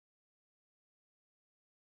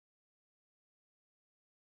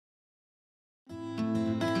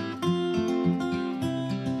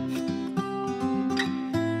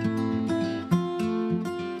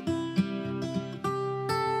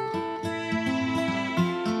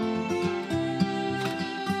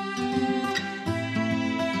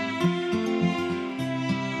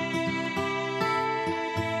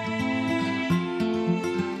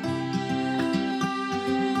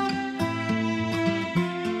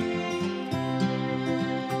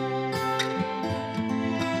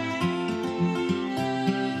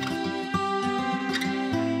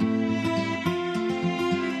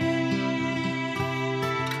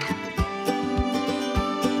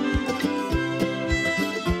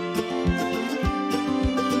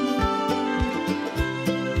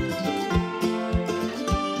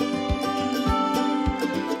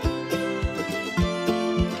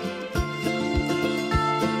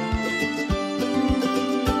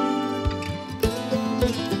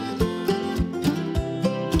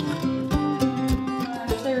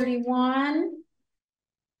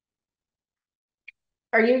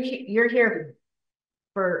are you're here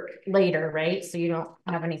for later, right? So you don't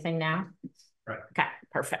have anything now? Right. Okay,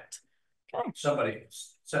 perfect. Okay. Somebody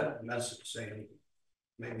sent a message saying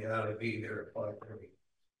maybe I ought to be there at 5:30.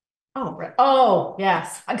 Oh, right. Oh,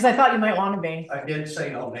 yes. Because I thought you might want to be. I did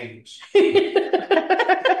say no names.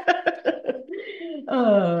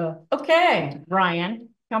 Okay, Brian,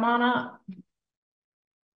 come on up.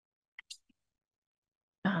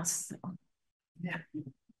 So, Yeah.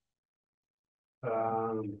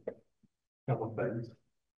 Couple things.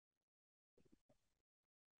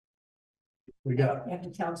 We got. You have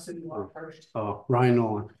to tell us who you are first. Ryan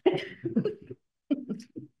Nolan.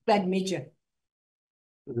 Glad to meet you.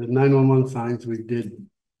 The 911 signs, we did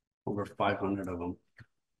over 500 of them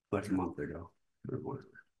like a month ago.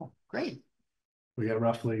 Oh, great. We got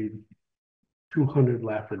roughly 200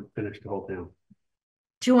 left to finish the whole town.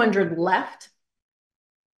 200 left?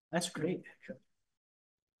 That's great.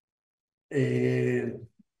 And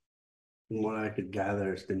from what I could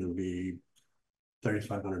gather, it's going to be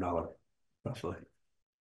 $3,500 roughly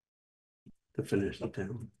to finish the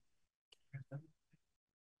town.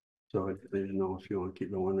 So I didn't know if you want to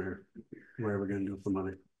keep going or where we're going to do for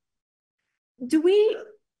money. Don't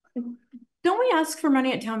we ask for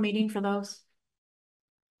money at town meeting for those?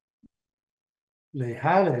 They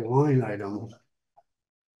had a line item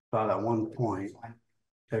about at one point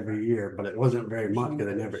every year, but it wasn't very much because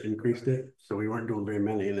they never increased it. So we weren't doing very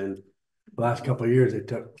many. And then the last couple of years, they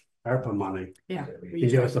took ARPA money. Yeah. He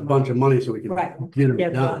gave us a bunch of money so we could get them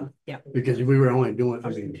done. Yeah. Because we were only doing, I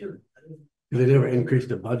mean, they never increased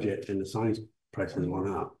the budget and the signs prices went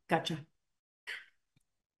up. Gotcha.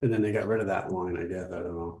 And then they got rid of that line, I guess. I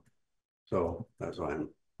don't know. So that's why I'm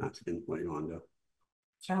asking what you want to do.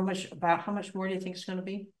 So how much more do you think it's going to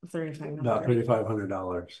be? About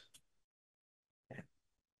 $3,500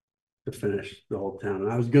 to finish the whole town.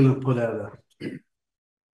 And I was gonna put out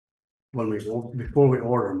before we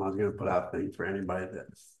order them, I was gonna put out things for anybody that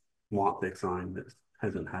want the sign that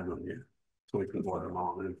hasn't had one yet, so we can order them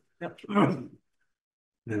all. And yep. Then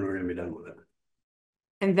we're gonna be done with it.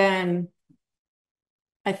 And then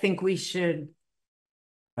I think it should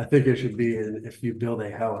be if you build a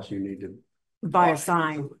house, you need to buy a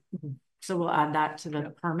sign. So we'll add that to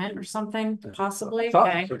the permit or something, possibly.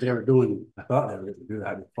 Okay. That's what they were doing. I thought they were going to do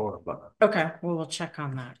that before, but okay, well, we'll check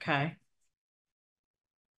on that. Okay.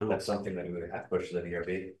 That's something that we would have to push to the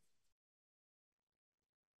DRB.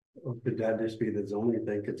 Could that just be the zoning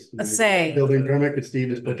thing? Let's say building permit. Could Steve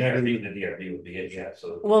just put that in? The DRB would be it, yeah.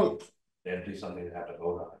 So well, they have to do something to have to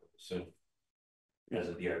vote on soon as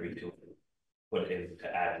a DRB to put in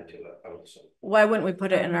to add to it. I would assume. Why wouldn't we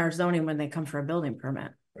put it in our zoning when they come for a building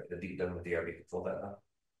permit? Right, the DRB control that now.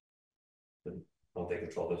 Don't they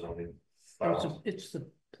control the zoning? It's the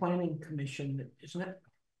planning commission, isn't it?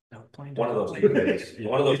 No, planning. One of those two committees.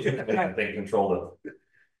 One of those two committees, they control the.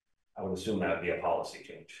 I would assume that would be a policy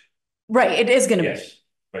change. Right, it is going to be.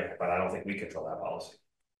 Right, but I don't think we control that policy.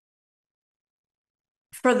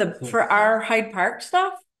 For our Hyde Park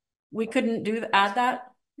stuff, we couldn't add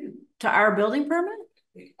that to our building permit.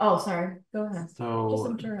 Oh, sorry. Go ahead.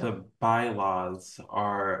 So the bylaws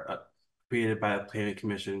are created by the planning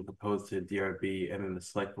commission, proposed to DRB, and then the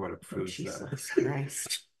select board approves them.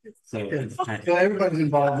 Christ. So everybody's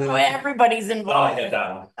involved. Everybody's involved. I hit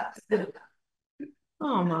that one.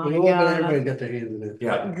 Oh my god! Everybody got their hands in it.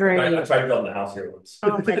 Yeah, great. I tried building a house here once.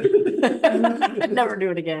 Oh, never do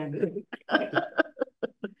it again.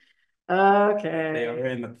 Okay. They are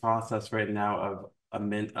in the process right now of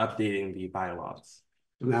updating the bylaws.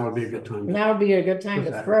 That would be a good time. That would be a good time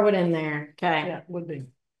to throw it in there. Okay. Yeah, would be.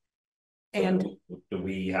 And do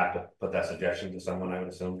we have to put that suggestion to someone? I would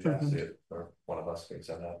assume, or one of us can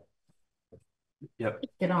send that. Yep.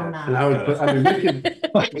 Get on that. And I mean,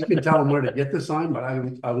 we can tell them where to get the sign, but I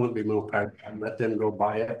wouldn't be no part. I'd let them go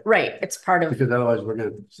buy it. Right, it's part of. Because otherwise,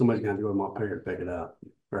 somebody's gonna go to Montpelier to pick it up,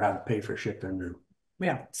 or have to pay for shipping.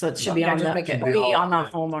 Yeah. So it should be on the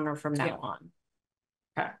homeowner from now on.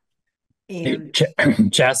 Okay. And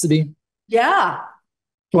Chastity. Yeah.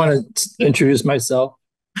 I want to introduce myself.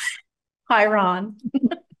 Hi, Ron.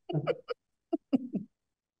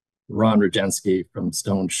 Ron Rogensky from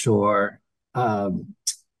Stone Shore.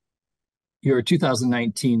 Your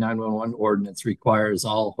 2019 911 ordinance requires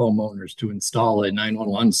all homeowners to install a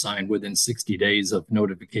 911 sign within 60 days of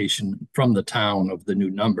notification from the town of the new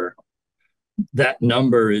number. That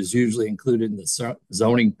number is usually included in the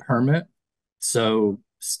zoning permit. So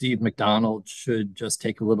Steve McDonald should just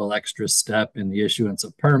take a little extra step in the issuance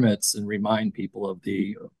of permits and remind people of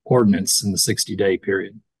the ordinance in the 60-day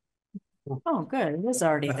period. Oh, good. It was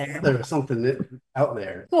already there. There was something out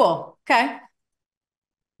there. Cool. Okay.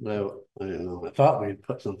 No, I didn't know. I thought we'd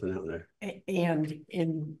put something out there. And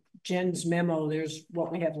in Jen's memo, there's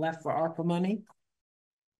what we have left for ARPA money.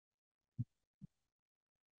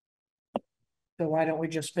 So why don't we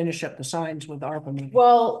just finish up the signs with ARPA money?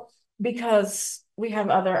 Well, because we have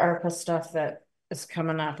other ARPA stuff that is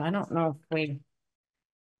coming up. I don't know if we.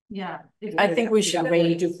 Yeah, I think we should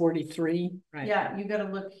wait. Do 43, right? Yeah, you gotta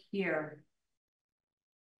look here.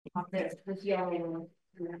 This yellow.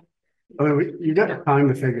 I mean, you got time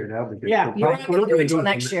to figure it out. Because Yeah, You're not gonna do it till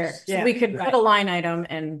next year. So Yeah, we could right. put a line item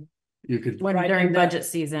and You could, when Right, during and budget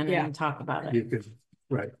season yeah. and talk about it. you could,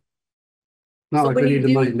 right. Not So like when we you need the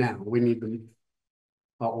do- money now. We need them.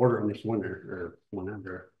 I'll order them this winter or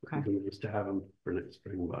whenever. Okay. We used to have them for next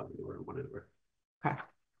spring, but or whatever. Okay.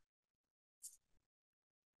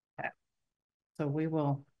 So we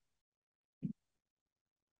will.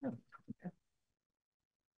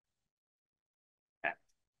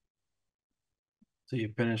 So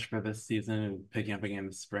you finish for this season and picking up again in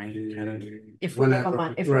the spring, kind of? If we give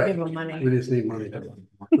them, if we Right. give them We money, just need money.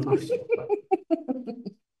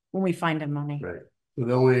 when we find them money. Right. So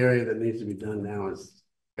the only area that needs to be done now is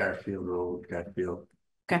Garfield Road, Garfield.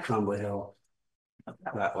 Okay. Trumbull Hill.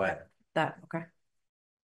 That way, That, okay.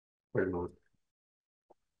 Vermont.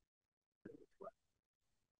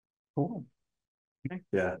 Cool.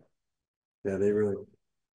 Yeah. Yeah, they really,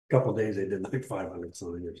 couple days they did like 500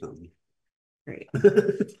 something or something. Great.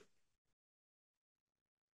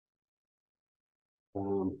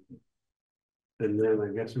 And then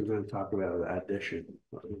I guess we're gonna talk about the addition,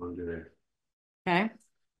 what we want to do there. Okay.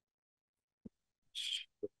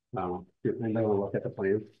 Anybody wanna look at the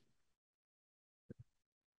plan?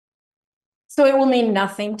 So it will mean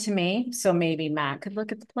nothing to me. So maybe Matt could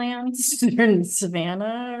look at the plans in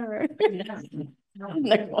Savannah or.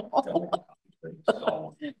 Nicole.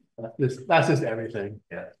 That's just everything.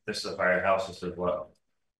 Yeah, this is the firehouse, this is what.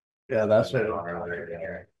 Yeah, that's it.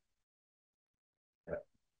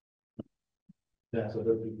 Yeah, so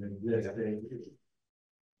this thing.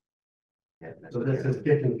 So this is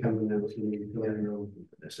kitchen coming in, so you need to go in room.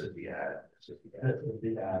 This is the ad. This is the ad. This is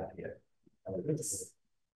the ad, yeah.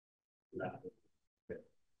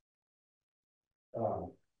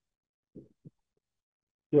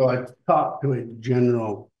 So I talked to a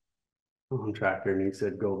general contractor and he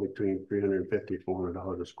said go between $350 and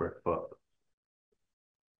 $400 a square foot.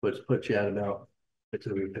 Which puts you at about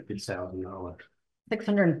 $650,000.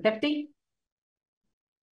 650?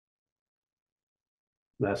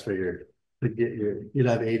 That's for your, to get your, you'd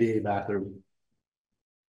have ADA bathroom.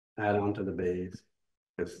 Add on to the bays.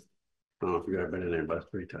 Cause I don't know if you've ever been in there, but it's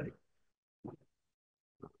pretty tight.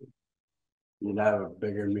 You'd have a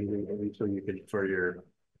bigger meeting maybe so you could for your.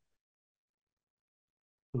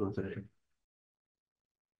 What's it?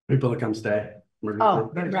 People that come stay.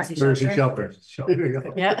 Oh, Emergency shelter. There we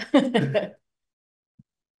go. Yeah.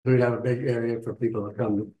 We'd have a big area for people to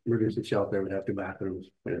come emergency shelter. We'd have 2 bathrooms.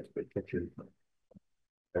 We'd have a big kitchen.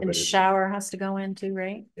 And shower has to go in too,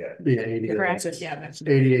 right? Yeah. Yeah, 80. Correct. Yeah, that's.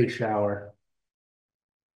 88 shower.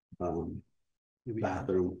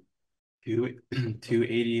 Bathroom. Two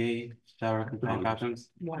 88 shower compliant bathrooms?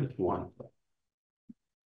 One. One.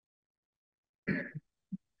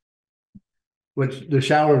 Which the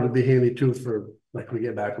shower would be handy too for, like we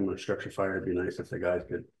get back from a structure fire, it'd be nice if the guys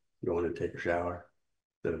could go in and take a shower.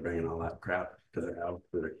 Instead of bringing all that crap to their house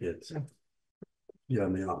for their kids. You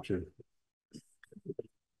have the option.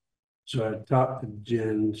 So I talked to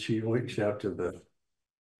Jen, she reached out to the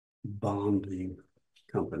bonding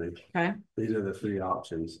company. Okay. These are the 3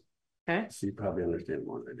 options. Okay. So you probably understand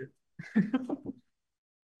more than I do.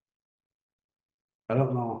 I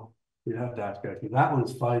don't know. You have to ask her. That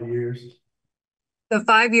one's 5 years. The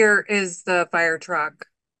 5-year is the fire truck.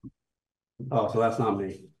 Oh, so that's not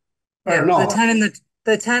me. Yeah, Or no. the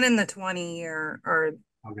 10 and the 20-year are.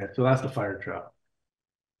 Okay, so that's the fire truck.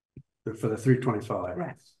 For the 325.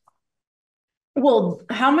 Right. Well,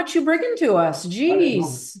 how much you bringing to us? I don't know.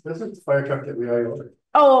 Jeez. This is the fire truck that we already ordered.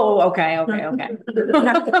 Oh, okay.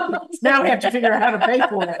 Now we have to figure out how to pay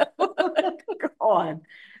for it. Go on.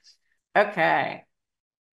 Okay.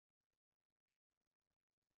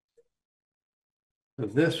 So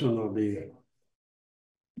this one will be.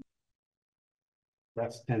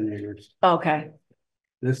 That's 10 years. Okay.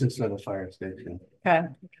 This is for the fire station. Okay.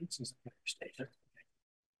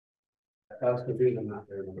 That's the reason not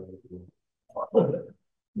there.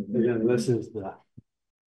 And then this is the.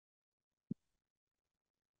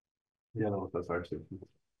 The other one's the fire station.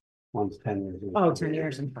 One's 10 years. Oh, 10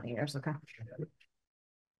 years and 20 years. Okay.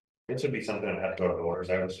 It should be something that has to go to the orders,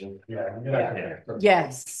 I would assume. Yeah.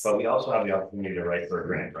 Yes. But we also have the opportunity to write for a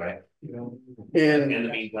grant, right? And In the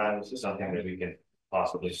meantime, this is something that we can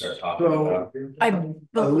possibly start talking So, about.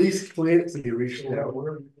 at least Clancy reached out,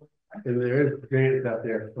 and there is grants out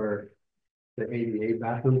there for the ADA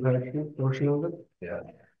bathroom portion of it. Yeah.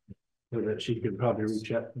 So that she could probably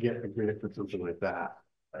reach out, get a grant for something like that.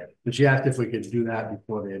 Right. And she asked if we could do that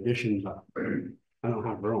before the addition, but I don't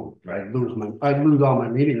have room. Right. I'd lose all my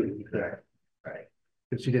meetings there. Right.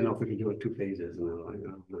 But she didn't know if we could do it 2 phases, and I'm like,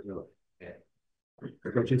 no, not really. Yeah.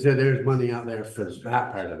 But she said there's money out there for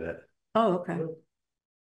that part of it. Oh, okay.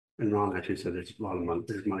 And Ron actually said there's a lot of money,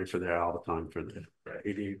 there's money for there all the time for the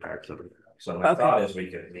ADA parts of it. So my Okay. thought is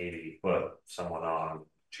we could maybe put someone on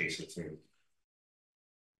chasing some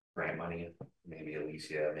grant money, maybe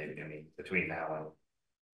Alicia, maybe, I mean, between now and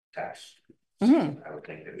tax. Mhm. I would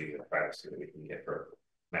think that we would try to see what we can get for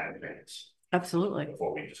grants Absolutely.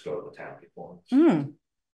 before we just go to the town before. Mm.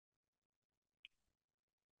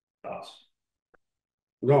 Thoughts?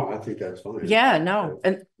 No, I think that's fine. Yeah, no,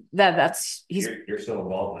 and that's he's You're still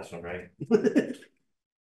involved in this one, right?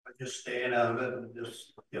 I'm just staying out of it and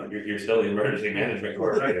just, you know. You're still the emergency management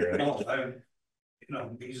coordinator, right?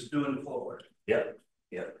 No, he's doing the forward. Yep.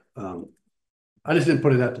 I just didn't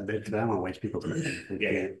put it out to bid because I don't want to waste people's time.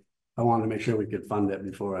 Yeah. I wanted to make sure we could fund it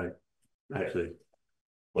before I actually.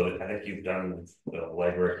 Well, I think you've done the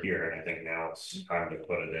legwork here, and I think now it's time to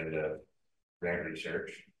put it into grant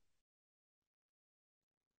research.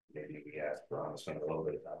 Maybe we ask Ron to spend a little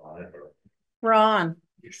bit of time on it, or Ron.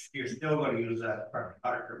 You're still gonna use that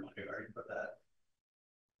Parker money, right, for that?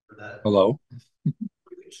 For that, Hello? you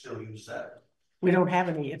can still use that. We don't have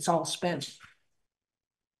any, it's all spent.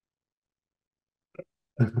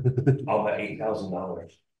 all that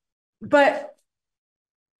 $8,000. But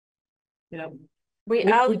You know, we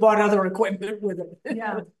we bought other equipment with it.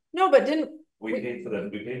 yeah. No, but didn't We paid for the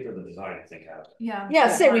design, I think, out of it.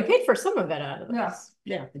 yeah, say we paid for some of it out of this.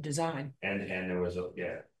 Yeah, the design. And there was a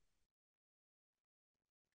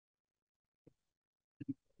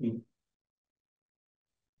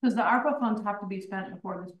Because the ARPA funds have to be spent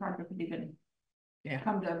before this project would even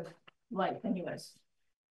come to light anyways.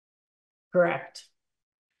 Correct.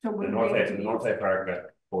 So the we're North Hyde Park got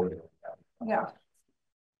 40. yeah.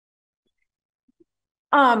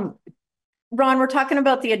 Ron, we're talking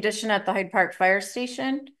about the addition at the Hyde Park Fire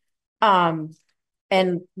Station. And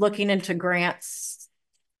looking into grants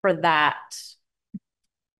for that.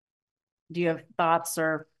 Do you have thoughts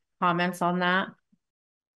or comments on that?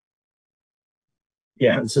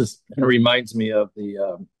 Yeah, this is, it reminds me of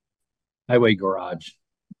the highway garage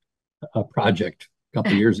project a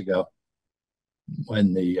couple of years ago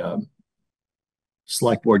when the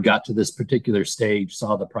select board got to this particular stage,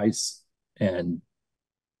 saw the price and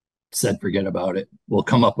said, forget about it. We'll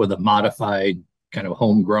come up with a modified kind of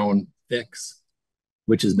homegrown fix,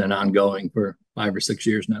 which has been ongoing for 5 or 6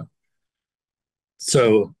 years now.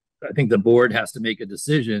 So I think the board has to make a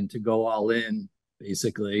decision to go all in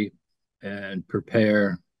basically and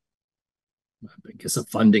prepare, I guess a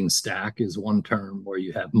funding stack is one term, where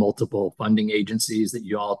you have multiple funding agencies that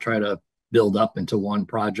you all try to build up into one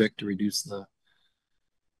project to reduce the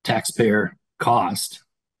taxpayer cost.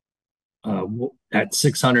 At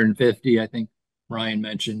 650, I think Ryan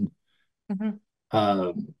mentioned,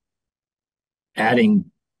 adding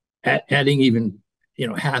even,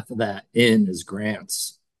 half of that in as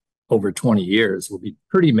grants over 20 years will be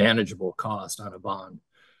pretty manageable cost on a bond.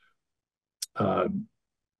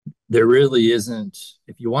 There really isn't,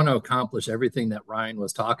 if you want to accomplish everything that Ryan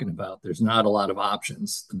was talking about, there's not a lot of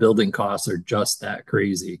options. The building costs are just that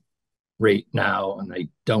crazy right now, and I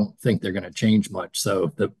don't think they're going to change much.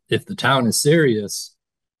 So if the town is serious,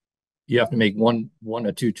 you have to make one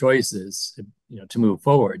or two choices, to move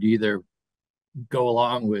forward. You either go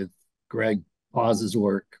along with Greg Paz's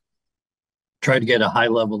work, try to get a high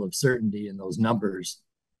level of certainty in those numbers,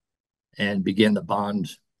 and begin the bond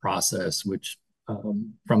process, which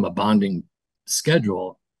from a bonding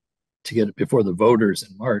schedule to get it before the voters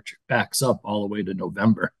in March backs up all the way to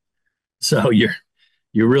November. So you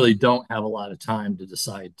really don't have a lot of time to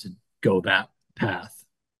decide to go that path.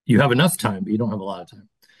 You have enough time, but you don't have a lot of time.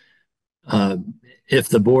 If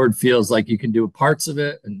the board feels like you can do parts of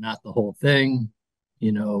it and not the whole thing,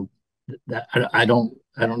 that I don't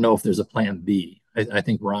know if there's a plan B. I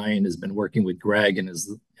think Ryan has been working with Greg and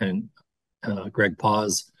Greg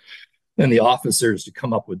Paz and the officers to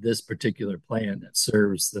come up with this particular plan that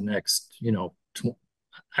serves the next,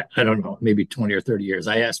 I don't know, maybe 20 or 30 years.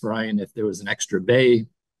 I asked Ryan if there was an extra bay.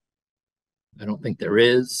 I don't think there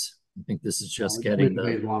is. I think this is just getting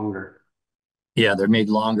made longer. Yeah, they're made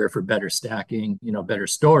longer for better stacking, better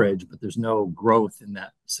storage, but there's no growth in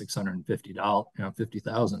that $650,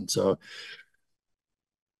 50,000. So,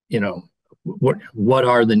 what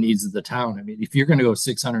are the needs of the town? I mean, if you're going to go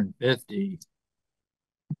 650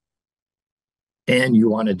 and you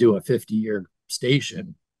want to do a 50-year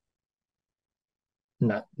station,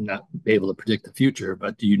 not be able to predict the future,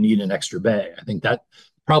 but do you need an extra bay? I think that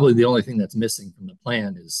probably the only thing that's missing from the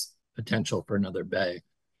plan is potential for another bay.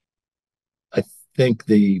 I think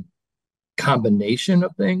the combination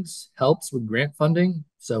of things helps with grant funding.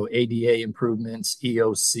 So ADA improvements,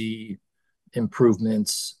 EOC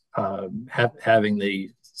improvements, having the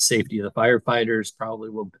safety of the firefighters probably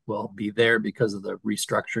will be there because of the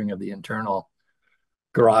restructuring of the internal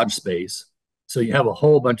garage space. So you have a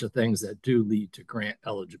whole bunch of things that do lead to grant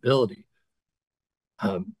eligibility.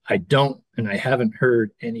 I don't, and I haven't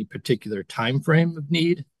heard any particular time frame of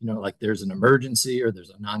need, like there's an emergency or there's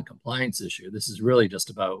a non-compliance issue. This is really just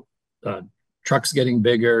about trucks getting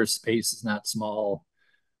bigger, space is not small,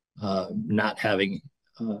 not having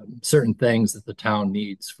certain things that the town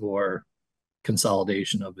needs for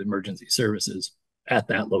consolidation of emergency services at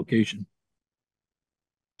that location.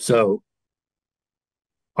 So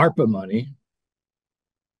ARPA money,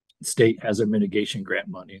 state hazard mitigation grant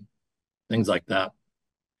money, things like that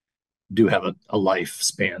do have a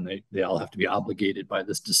lifespan. They all have to be obligated by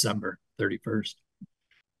this December 31st.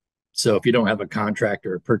 So if you don't have a contract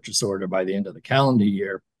or a purchase order by the end of the calendar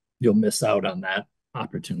year, you'll miss out on that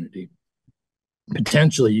opportunity.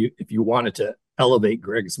 Potentially, if you wanted to elevate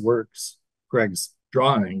Greg's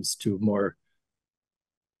drawings to more,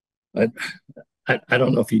 I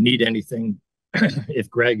don't know if you need anything, if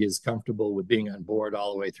Greg is comfortable with being on board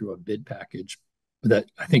all the way through a bid package, that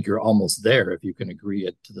I think you're almost there if you can agree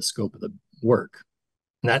it to the scope of the work.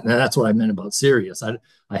 And that's what I meant about serious. I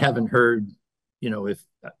haven't heard, if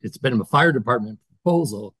it's been a fire department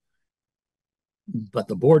proposal, but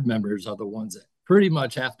the board members are the ones that pretty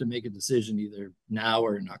much have to make a decision either now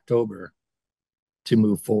or in October to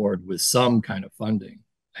move forward with some kind of funding.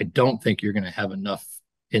 I don't think you're going to have enough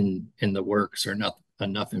in the works or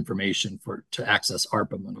enough information to access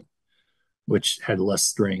ARPA money, which had less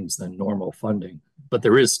strings than normal funding. But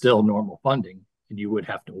there is still normal funding, and you would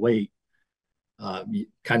have to wait. You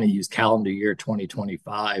kind of use calendar year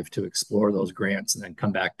 2025 to explore those grants and then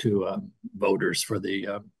come back to voters for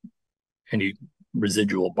the any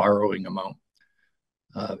residual borrowing amount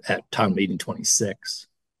at town meeting 26.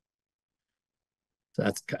 So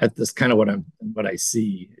that's kind of what I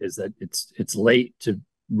see is that it's late to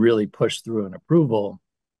really push through an approval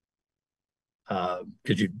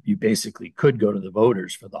because you basically could go to the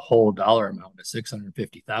voters for the whole dollar amount of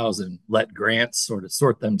 $650,000, let grants sort of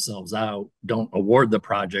sort themselves out, don't award the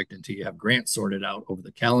project until you have grants sorted out over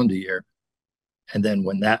the calendar year. And then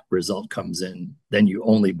when that result comes in, then you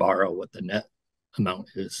only borrow what the net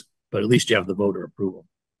amount is, but at least you have the voter approval.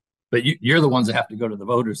 But you're the ones that have to go to the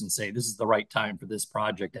voters and say, this is the right time for this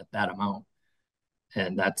project at that amount.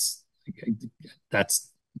 And that's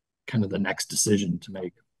kind of the next decision to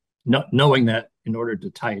make. Knowing that in order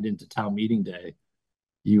to tie it into town meeting day,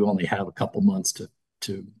 you only have a couple months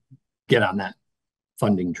to get on that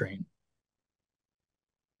funding train.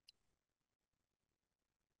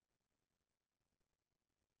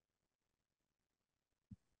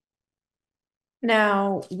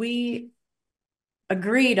 Now, we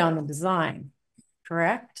agreed on the design,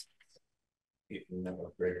 correct?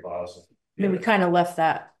 Great clause. I mean, we kind of left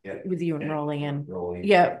that with you and Rolly and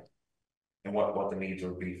yeah. And what the needs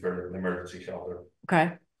would be for an emergency shelter.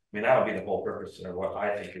 Okay. I mean, that would be the whole purpose of what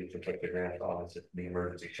I think we should put the grant on is the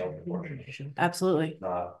emergency shelter portion. Absolutely.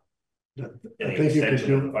 Not I think you could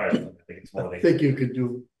do. I think you could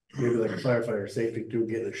do maybe like a firefighter safety too,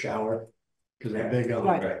 get in the shower. Because they're big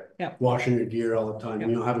on washing your gear all the time.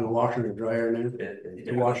 Having a washer and a dryer in there.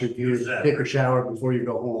 You wash your gear, take a shower before you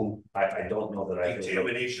go home. I don't know that I feel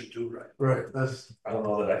Contamination too, right? Right. I don't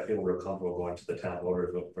know that I feel real comfortable going to the town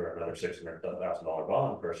voters for another $600,000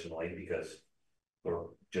 bond personally, because we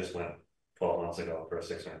just went 12 months ago for a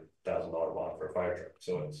 $600,000 bond for a fire truck.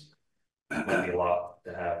 So it might be a lot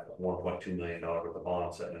to have $1.2 million worth of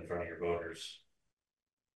bond sitting in front of your voters.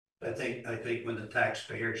 I think when the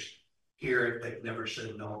taxpayers hear it, they've never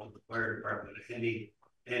said no to the fire department,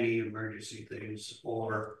 any emergency things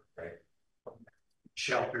or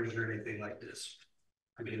shelters or anything like this.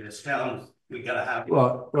 I mean, this town, we gotta have.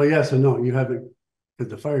 Well, yes and no. You haven't,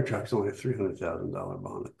 because the fire truck's only a $300,000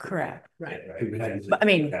 bond. Correct. Right. But, I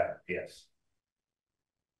mean, yes.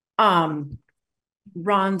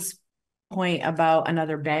 Ron's point about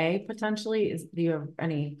another bay potentially do you have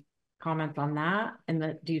any comments on that?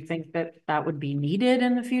 And do you think that would be needed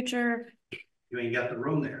in the future? You ain't got the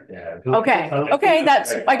room there. Yeah. Okay, okay,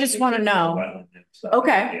 that's, I just want to know.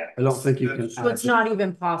 Okay. Yeah. I don't think you can. So it's not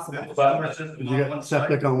even possible. You got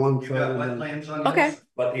septic on one You side got and then. wetlands on the Okay. other side.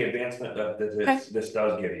 But the advancement that Okay. this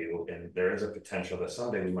does give you, and there is a potential that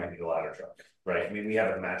someday we might need a ladder truck, right? I mean, we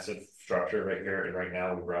have a massive structure right here, and right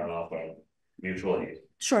now we run off of mutual aid.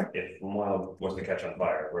 Sure. If one was to catch on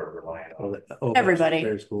fire, we're relying on.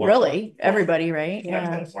 Everybody, really, everybody, right?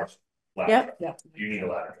 Yeah. Yep. You need a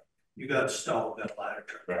ladder truck, You got stone, got ladder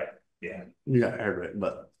truck. right? Yeah, You got air,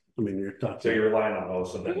 but I mean, you're so talking. you're relying on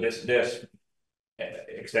those, so that this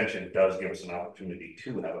extension does give us an opportunity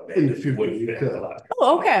to have a bay In the that future, would you fit could. the ladder truck.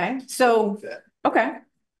 Oh, okay, so, okay,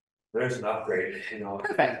 There's an upgrade, you know.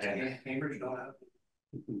 Perfect. and- Cambridge don't have.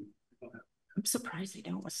 I'm surprised they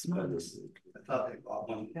don't with Smugs. I thought they bought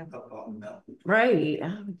one up on Mel. Right,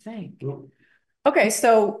 I would think. Okay,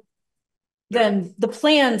 so then the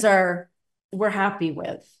plans are, we're happy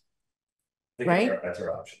with, I think Right? that's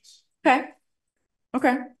our options, okay?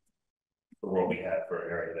 Okay, for what we had for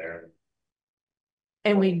an area there.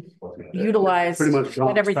 and we What's gonna do. utilize Pretty much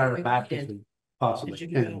what everything fire we back did. as we possibly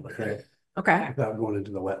can, right? Okay, Without going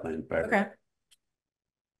into the wetland part. okay.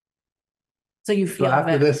 So you So feel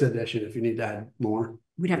after that this edition, if you need to add more.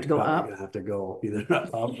 we'd have to go you're probably up? gonna have to go either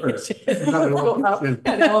up or. Go up an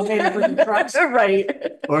elevator with the trucks, right?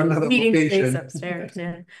 Or another Meeting space location. upstairs,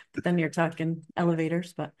 yeah, but then you're talking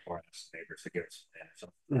elevators, but. Or neighbors to get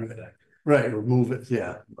something. Right, remove it,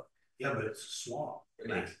 yeah. Yeah, but it's a swamp.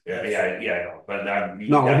 Yeah, I know, but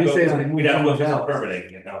No, what he's saying- we gotta look at some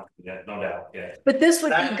permitting, you know, yeah, no doubt, yeah. But this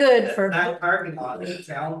would be good for, That parking lot in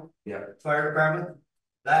town, Yeah. fire department,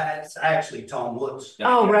 that's actually Tom Woods.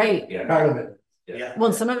 oh, right, Yeah. Part of it, Yeah.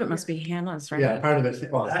 well, some of it must be Hannah's, yeah, right? part of it's,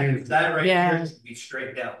 well, That right Yeah. here should be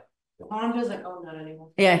straight down. Tom doesn't own that anymore.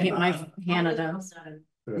 Yeah, Hannah Tom does, doesn't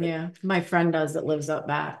own right. yeah, my friend does that lives up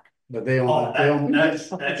back. But they Oh, own, they own.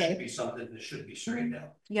 that Okay. should be something that should be straightened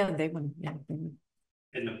out Yeah, they would, yeah, they would.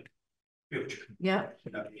 in the future. Yeah,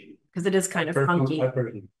 I mean, cause it is kind of Personally, funky. I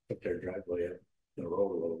personally put their driveway up the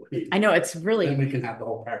road a little bit. I know, it's Then really, we can have the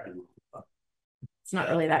whole parking lot. it's not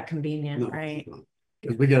really that convenient, No, right? no.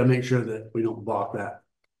 Cause we gotta make sure that we don't block that.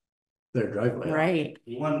 Their driveway. out. Right,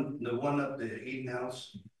 the one up the Eden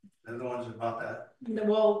House, they're the ones that bought that.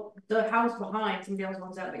 Well, the house behind, somebody else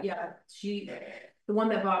owns that, but yeah, the one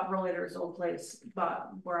that bought Rollator's old place, bought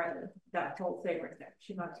where I live, that whole thing right there,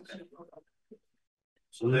 she bought it.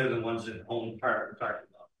 So they're the ones that own parking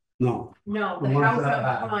lot. No. No, The the ones house that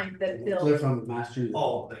out have- behind that They're built, from Massachusetts.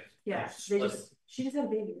 Oh, yeah, she just had a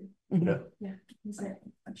baby. Mhm. Yeah, he said,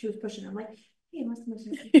 she was pushing, I'm like, hey, must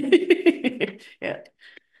yeah,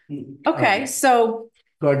 Hmm. okay, so,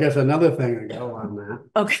 So I guess another thing I got on that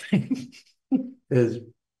okay, is.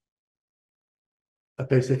 I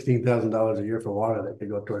pay $16,000 a year for water that could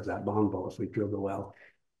go towards that bond bowl if we drill the well.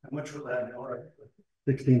 How much was that? All right.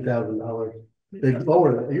 $16,000. They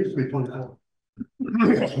lowered it. It used to be 24.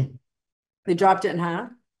 they dropped it in half?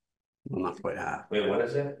 Well, not quite half. Wait, what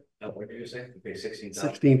is it? What did you say? You pay 16,000?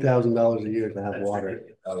 $16,000 a year to have water.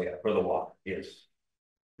 Oh, yeah, for the water, yes.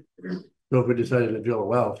 So if we decided to drill a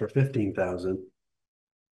well for 15,000.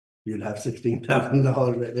 You'd have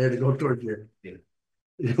 $16,000 right there to go towards your. Yeah.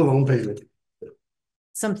 Your loan payment.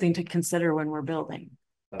 Something to consider when we're building,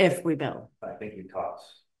 if we build. I think it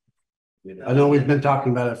costs. I know we've been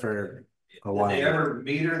talking about it for a Did while. they ever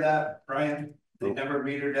meter that, Brian? They Nope. never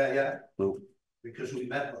metered that yet? Nope. Because we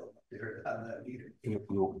met with them, they heard how that meter.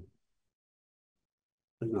 No.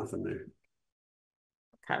 There's nothing there.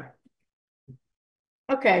 Okay.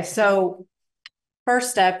 Okay, so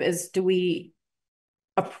first step is, do we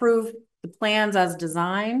approve the plans as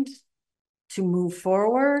designed to move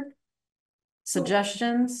forward?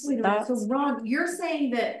 Suggestions, Wait a minute, so thoughts? Ron, you're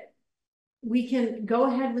saying that we can go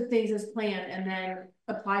ahead with things as planned and then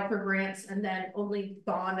apply for grants and then only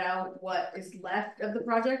bond out what is left of the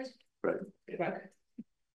project? Right. Okay.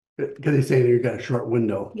 Because he's saying you've got a short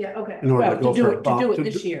window Yeah, okay. in order Well, to go for a to bond. do it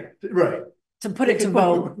this year, Right. to put it to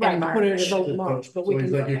vote Right, in put it March. to vote in March, but we So can.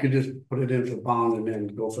 he's like, you could just put it in for bond and then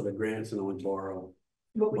go for the grants and only borrow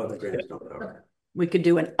what the grants don't cover. We could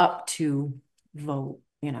do an up to vote,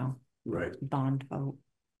 you know, Right. bond vote.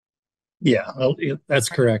 Yeah, well, that's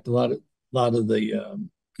correct. A lot of the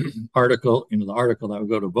article, the article that would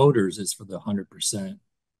go to voters is for the 100%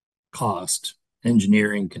 cost,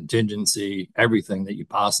 engineering, contingency, everything that you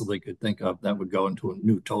possibly could think of that would go into a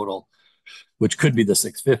new total, which could be the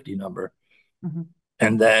 650 number. Mhm.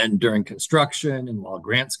 And then during construction and while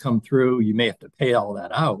grants come through, you may have to pay all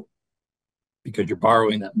that out because you're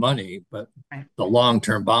borrowing that money, but Right. the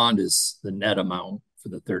long-term bond is the net amount for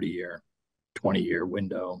the 30-year, 20-year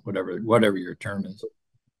window, whatever your term is.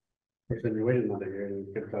 If we waited another year,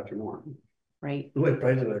 we could have got you more. right? The way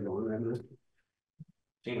prices are going,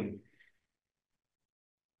 I mean,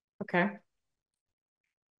 Okay.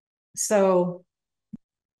 So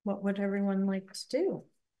what would everyone like to do?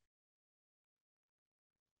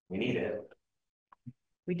 We need it.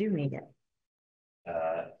 We do need it.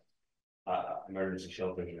 Emergency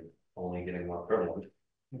shelters are only getting more prevalent.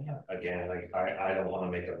 Yeah. Again, like, I don't wanna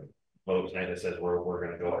make a vote tonight that says we're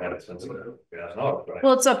gonna go ahead and spend some,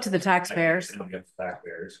 Well, it's up to the taxpayers.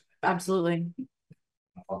 Taxpayers. Absolutely.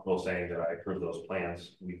 I'm comfortable saying that I approve those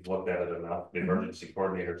plans. We've looked at it enough. The emergency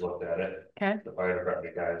coordinators looked at it. Okay. The fire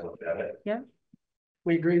department guys looked at it. Yeah.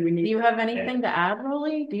 We agree, we Do need. you have anything to add,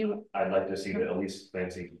 Rolly? Do you? I'd like to see that at least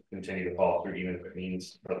Nancy continue to follow through, even if it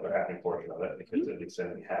means for the acting portion of it, because at least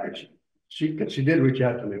then we have it. she did reach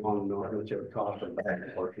out to me, wanting to know how much it would cost them back,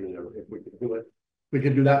 unfortunately, if we could do it. We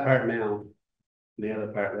could do that part now, and the other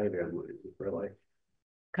part later, I'm waiting for like.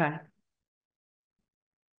 Okay.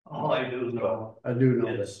 All I do know, I do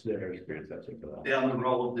know this, their experience, that's it for that. down the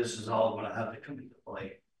road, this is all gonna have to come into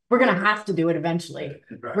play. We're gonna have to do it eventually.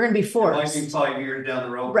 Right. We're gonna be It might be forced. 5 years down the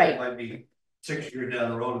road. Right. It might be 6 years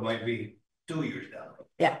down the road, it might be 2 years down the road.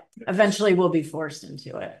 Yeah, eventually we'll be forced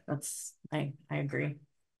into it. That's, I agree.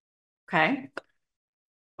 Okay,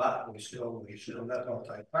 But we still got all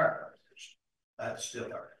Hyde Park. That's still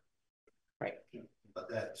hard. right. But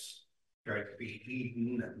that's going to be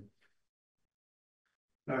Eden and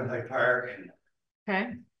North Hyde Park and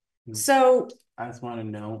Okay, so, I just want to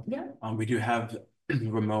know, yeah, we do have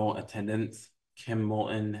remote attendants, Kim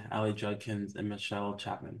Moulton, Allie Judkins, and Michelle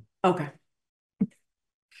Chapman, okay.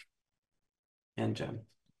 and Jen.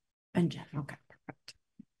 And Jen, okay, perfect.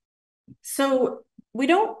 So we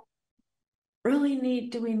don't really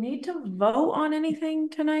need, do we need to vote on anything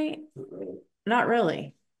tonight? Not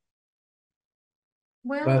really.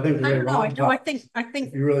 Well, But I think I don't know, Ron- I think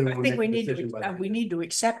If you really I want to think make we a need decision to, by. we need to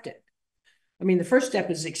accept it. I mean, the first step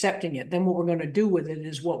is accepting it, then what we're gonna do with it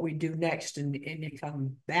is what we do next and you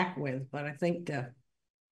come back with, but I think,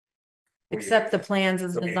 Accept the plans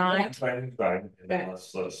as Okay, designed. fine, and then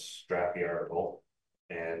let's draft the article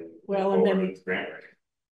and. Well, and then- forward with grant writing.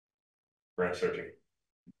 Grant searching.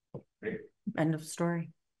 End of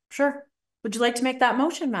story. Sure. Would you like to make that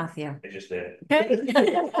motion, Matthew? I just did. Okay.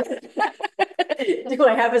 Do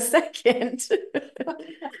I have a second?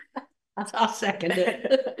 I'll second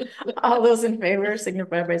it. All those in favor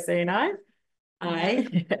signify by saying aye. Aye.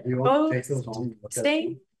 You want to take Opposed? those home? Look at-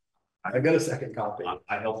 Stay. I got a second copy.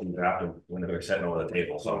 I helped them draft them when they were sitting over the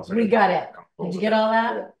table, so. We got it. Did you get all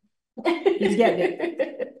that? He's getting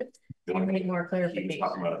it. I need more He was clarification.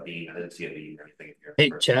 talking about a bean, I didn't see a bean or anything here.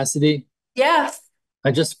 Hey, Chastity, Yes.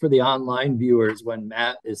 just for the online viewers, when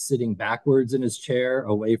Matt is sitting backwards in his chair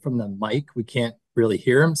away from the mic, we can't really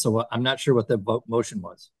hear him. So I'm not sure what the motion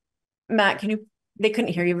was. Matt, they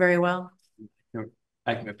couldn't hear you very well.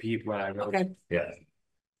 I can repeat what I wrote. Okay. Yeah.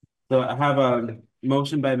 So I have a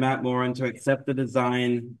motion by Matt Moran to accept the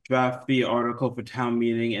design, draft the article for town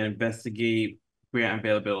meeting, and investigate grant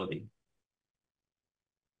availability.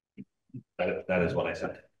 That is what I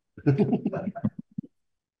said.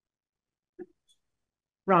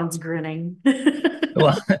 Ron's grinning.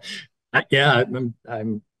 Well, yeah,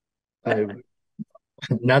 I'm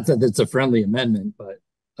not that it's a friendly amendment, but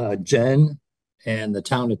Jen and the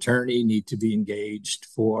town attorney need to be engaged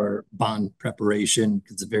for bond preparation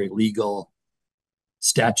because it's a very legal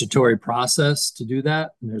statutory process to do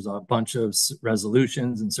that. And there's a bunch of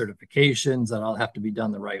resolutions and certifications that all have to be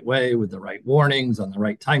done the right way with the right warnings on the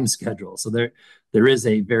right time schedule. So there is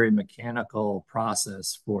a very mechanical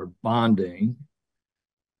process for bonding.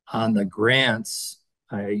 On the grants,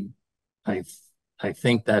 I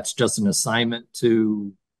think that's just an assignment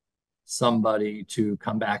to somebody to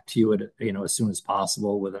come back to you at, as soon as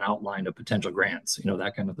possible with an outline of potential grants,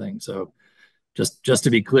 that kind of thing. So just to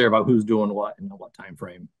be clear about who's doing what and what time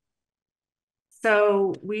frame.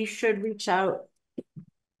 So we should reach out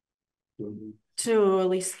to at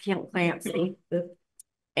least Clancy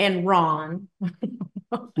and Ron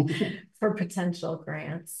for potential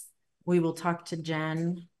grants. We will talk to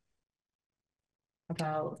Jen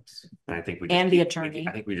about And I think we. And the attorney.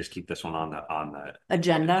 I think we just keep this one on the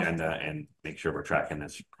agenda. and make sure we're tracking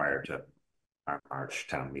this prior to our March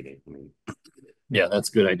town meeting. I mean, Yeah, that's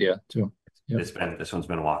a good idea too. Yep. this one's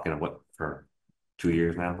been walking for 2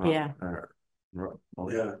 years now. Yeah.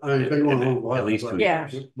 Yeah, I mean, it's been going on a while, At least but 2 Yeah.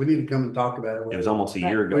 years. We need to come and talk about it. It was almost a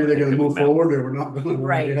year ago. We're either I think, gonna that we move met. forward or we're not gonna.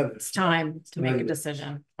 Right. Yeah. It's time to make a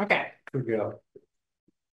decision. Okay. Figure out.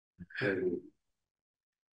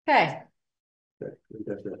 Okay.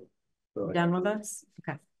 That's it. So, Done with us?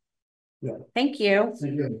 Okay. Yeah. Thank you.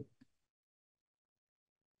 Thank you.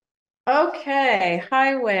 Okay,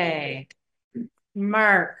 highway.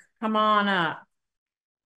 Mark, come on up.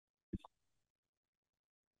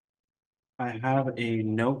 I have a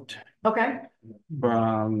note Okay.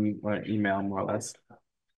 from, or email more or less,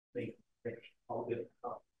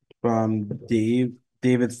 from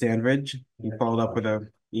David Sandridge. He followed up with an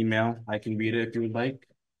email. I can read it if you would like.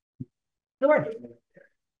 Sure.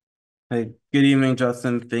 Hey, good evening,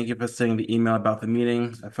 Justin. Thank you for sending the email about the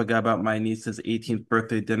meeting. I forgot about my niece's 18th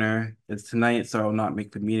birthday dinner. It's tonight, so I will not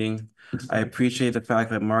make the meeting. I appreciate the fact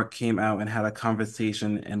that Mark came out and had a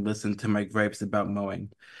conversation and listened to my gripes about mowing.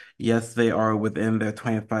 Yes, they are within their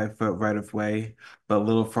 25-foot right of way, but a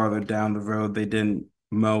little farther down the road, they didn't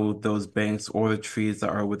mow those banks or the trees that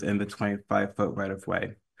are within the 25-foot right of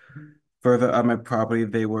way. Further up my property,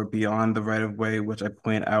 they were beyond the right of way, which I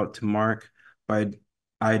point out to Mark, but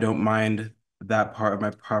I don't mind that part of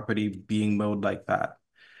my property being mowed like that.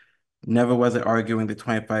 Never was it arguing the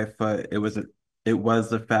 25-foot. It was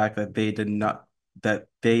the fact that they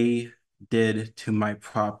did to my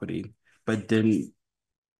property, but didn't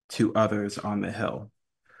to others on the hill.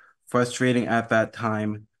 Frustrating at that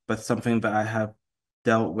time, but something that I have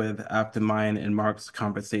dealt with after mine and Mark's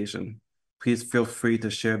conversation. Please feel free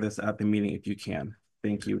to share this at the meeting if you can.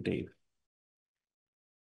 Thank you, Dave.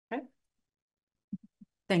 Okay.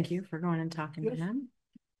 Thank you for going and talking to him.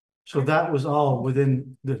 So that was all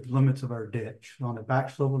within the limits of our ditch, on the back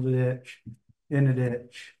slope of the ditch, in the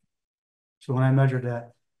ditch. So when I measured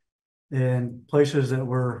that, in places that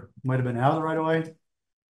might have been out of the right of way,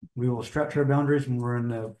 we will stretch our boundaries when we're in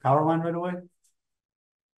the power line right away.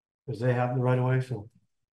 Because they have the right of way, so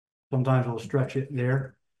sometimes we'll stretch it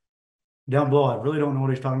there. Down below, I really don't know what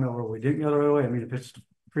he's talking about where we didn't go the right away. I mean, if it's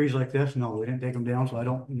trees like this, no, we didn't take them down, so I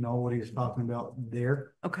don't know what he's talking about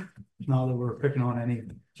there. Okay. It's not that we're picking on any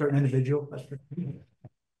certain individual. That's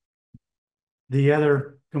the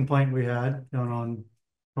other complaint we had down on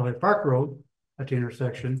Hyde Park Road at the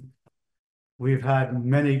intersection. We've had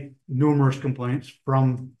numerous complaints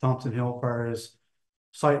from Thompson Hill as far as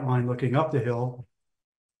sight line looking up the hill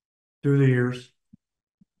through the years.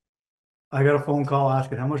 I got a phone call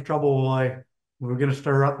asking how much trouble we're going to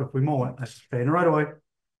stir up if we mow it. I said, stay in the right of way.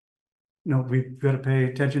 You know, we've got to pay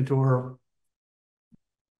attention to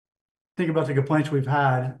think about the complaints we've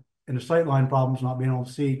had and the sight line problems, not being able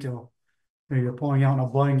to see till you're pulling out in a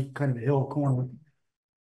blind kind of a hill corner.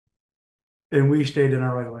 And we stayed in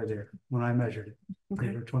our right of way there when I measured it. Okay.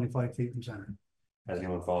 They were 25 feet from center. Has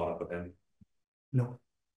anyone followed up with him? No.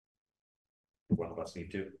 One of us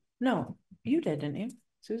need to. No, you did, didn't you,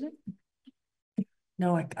 Susan?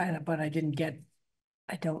 No, but I didn't get,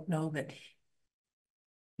 I don't know that.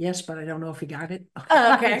 Yes, but I don't know if he got it.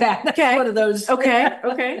 Okay. That's one of those.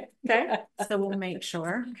 Okay. So we'll make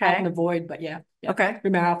sure. Out in Okay. the void, but yeah. Okay.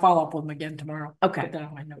 Remember, I'll follow up with him again tomorrow. Okay. Put that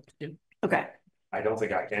on my note to do. Okay. I don't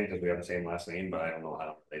think I can because we have the same last name, but I don't know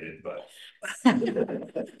how they did, but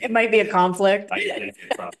It might be a conflict. I think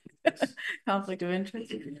it's probably Conflict of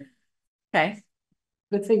interest. Okay.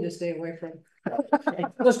 Good thing to stay away from.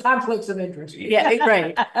 Those conflicts of interest. Yeah,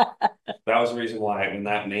 right. that was the reason why when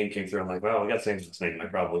that name came through, I'm like, well, we got the same last name. I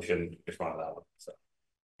probably shouldn't respond to that one. So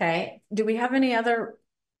Okay. Do we have any other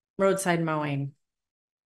roadside mowing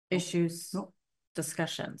issues? Nope.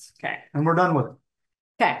 Discussions? Okay. And we're done with it.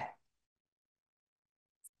 Okay.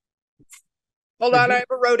 Hold on, I have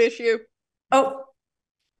a road issue. Oh,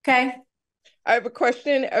 okay. I have a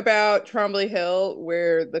question about Trombley Hill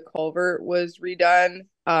where the culvert was redone,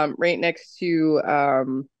 right next to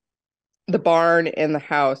the barn and the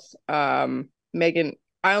house. Megan,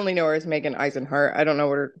 I only know her as Megan Eisenhart. I don't know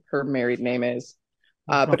what her married name is.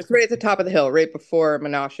 But it's right at the top of the hill, right before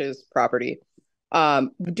Menashe's property.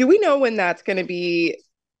 Do we know when that's going to be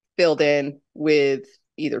filled in with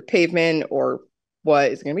either pavement or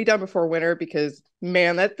what is going to be done before winter? Because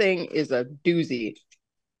man, that thing is a doozy.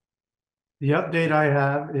 The update I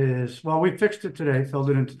have is, well, we fixed it today, filled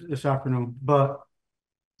it in this afternoon, but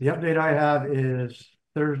the update I have is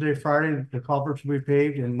Thursday, Friday, the culverts will be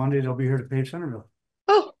paved, and Monday they'll be here to pave Centerville.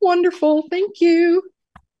 Oh, wonderful. Thank you.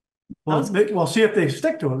 Well, we'll see if they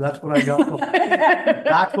stick to it. That's what I got.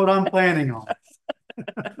 That's what I'm planning on.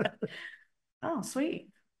 Oh, sweet.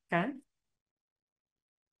 Okay.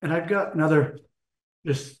 And I've got another,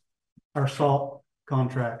 just our salt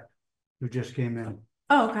contract who just came in.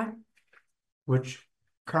 Oh, okay. Which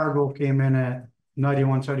cargo came in at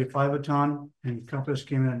 91.75 a ton and Compass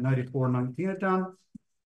came in at 94.19 a ton.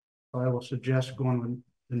 So I will suggest going with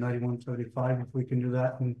the 91.75 if we can do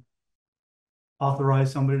that and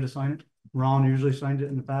authorize somebody to sign it. Ron usually signed it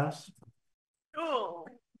in the past. Oh,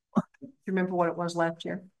 do you remember what it was last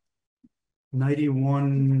year?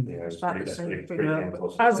 91. Yeah, it's About pretty, the that's same pretty, figure. pretty Yeah. damn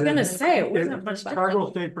close. I was gonna say, it wasn't much Fargo different.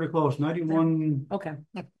 stayed pretty close, 91. Okay.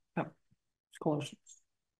 Yep. It's close.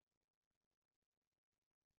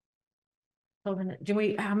 So then,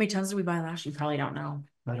 how many tons did we buy last year? You probably don't know.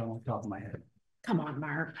 I don't know off the top of my head. Come on,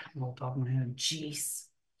 Mark. Off the top of my head. Jeez.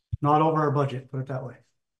 Not over our budget, put it that way.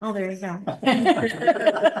 Oh, there you go.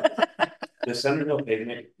 The Centerville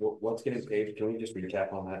pavement, what's getting paved? Can we just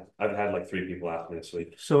recap on that? I've had like 3 people ask me this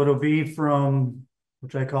week. So it'll be from,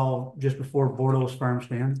 which I call just before Bordeaux's farm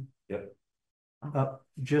stand. Yep. Up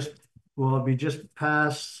it'll be just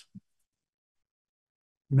past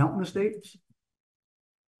Mountain Estates.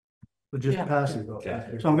 But just Yeah. past it.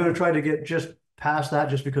 Okay. So I'm gonna try to get just past that,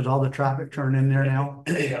 just because all the traffic turned in there now.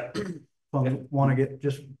 Yeah. So I wanna get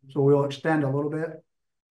so we'll extend a little bit.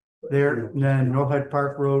 There, and then North Hyde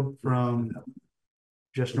Park Road from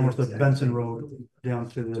just north of Benson Road down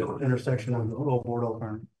to the intersection of the Old Bordeaux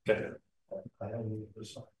Farm. Okay. And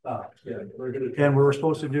we're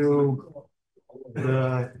supposed to do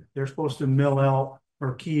they're supposed to mill out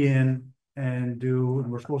or key in and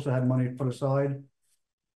we're supposed to have money put aside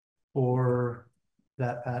for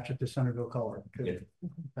that patch at the Centerville Color. Yeah.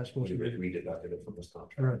 That's supposed to be. We deducted it from this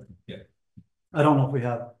contract. Right. Yeah. I don't know if we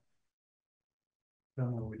have. I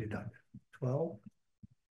don't know what we did. 12?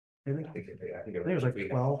 Maybe? I think it was like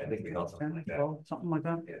 12. I think we held something 10, like that. 12, something like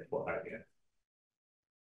that. Yeah, well, yeah.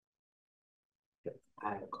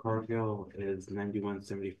 Cargill is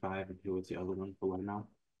 91.75, and who was the other one for what now?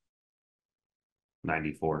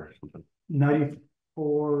 94 or something.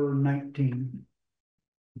 94.19.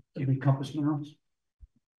 Give me Compass Minerals.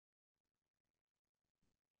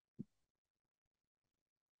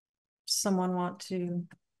 Someone want to?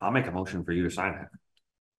 I'll make a motion for you to sign it.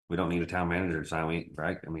 We don't need a town manager to sign,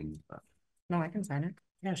 right? I mean, No, I can sign it.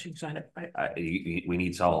 Yeah, she can sign it. we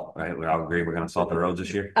need salt, right? We all agree we're gonna salt the roads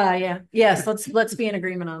this year. Yeah. Yes, let's be in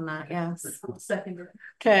agreement on that. Yes. Second.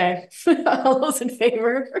 Okay. All those in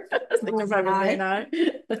favor? Signify by saying aye.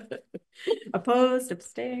 Opposed,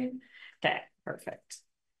 abstain. Okay, perfect.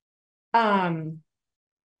 Class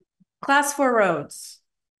 4 roads.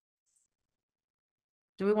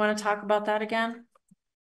 Do we want to talk about that again?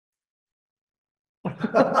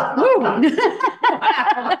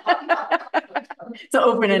 It's an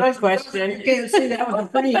open-ended question. You can't see that was a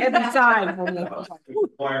pretty heavy sign from the.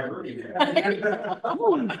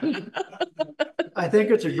 I think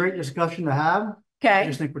it's a great discussion to have. I Okay,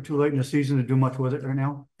 just think we're too late in the season to do much with it right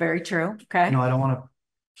now. very true. Okay. I don't want to,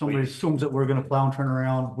 somebody assumes that we're gonna plow and turn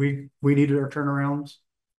around. We needed our turnarounds.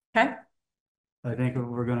 Okay. I think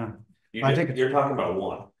we're gonna, I think you're talking about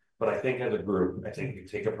one, but I think as a group, I think we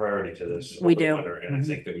take a priority to this. We do. And I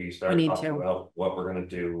think that we start We need talking to. about what we're gonna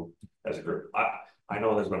do as a group. I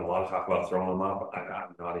know there's been a lot of talk about throwing them up.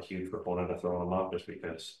 I'm not a huge proponent of throwing them up just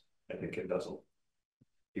because I think it doesn't.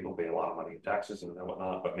 People pay a lot of money in taxes and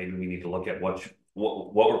whatnot, but maybe we need to look at what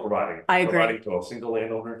we're providing. I agree. Providing to a single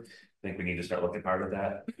landowner. I think we need to start looking hard at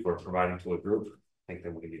that. If we're providing to a group, I think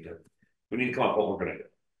that we need to come up with what we're gonna do.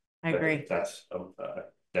 I agree. That's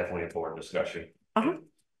definitely a board discussion. Uh-huh.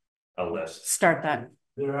 A list. Start that.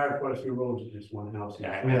 there are quite a few roads in this one house.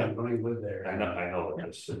 Yeah, We haven't really lived there. I know that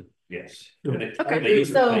this, yes. Yeah. And Okay, they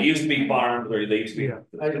used so- to be farms or they used to be. Yeah.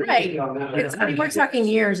 Right. I mean, we're talking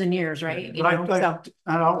years and years, right? You know, so,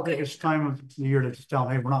 I don't think it's time of the year to just tell,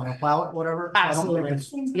 hey, we're not gonna plow it, whatever. I don't think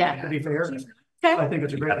Absolutely. it's, Yeah. to be fair, Okay, I think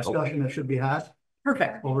it's a great discussion that should be had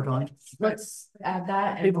perfect. over time. Let's add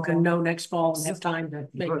that. and People can we'll- know next fall and have time to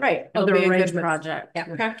make. Right, it'll other be a good arrangements. project. Yeah.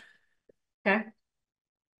 Okay. Okay.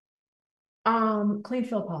 Clean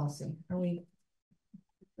fill policy, are we?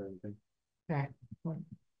 Okay, we'll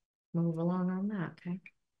move along on that, okay?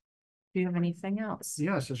 Do you have anything else?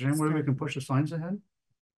 Yes, is there any way we can push the signs ahead?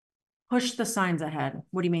 Push the signs ahead,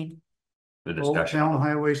 what do you mean? The Old discussion. Town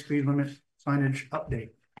Highway speed limit signage update.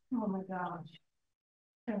 Oh my gosh.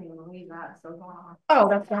 I don't even believe that, so long. Oh,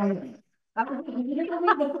 that's fine. I was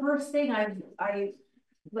literally the first thing I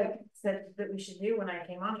like said that we should do when I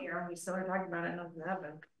came on here and we started talking about it and nothing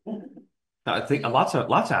happened. I think lots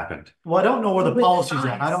happened. Well, I don't know where the With the policy's at.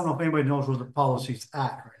 I signs. don't know if anybody knows where the policy's at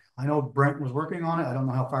right now. I know Brent was working on it. I don't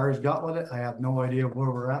know how far he's got with it. I have no idea where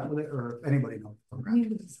we're at with it or if anybody knows. where we're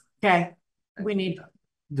at. Okay, we need to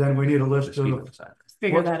Then we need a list of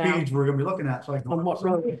figure what that out. speeds we're gonna be looking at, so I can. On what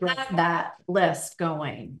road? Have that list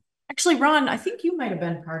going. Actually, Ron, I think you might have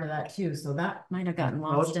been part of that too, so that might have gotten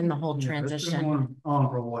Well, lost in the whole yeah, it's been transition. going on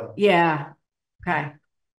for a while. Yeah, okay.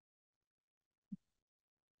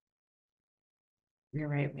 You're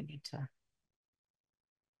right, we need to. Of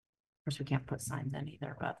course, we can't put signs in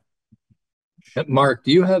either, but Mark,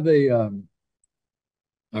 do you have a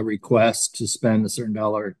a request to spend a certain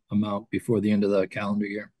dollar amount before the end of the calendar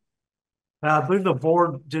year. I believe the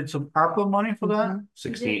board did some ARPA money for that.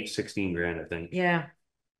 16 grand, I think. Yeah.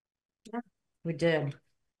 We did.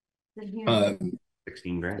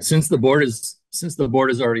 16 grand. Since the board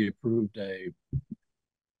has already approved a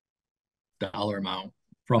dollar amount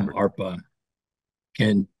from ARPA,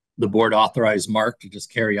 can the board authorize Mark to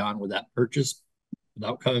just carry on with that purchase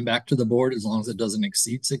without coming back to the board as long as it doesn't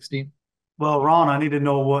exceed 16? Well, Ron, I need to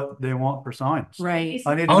know what they want for signs. Right.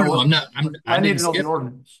 I need to Oh, know no, what, I'm not. I need to know the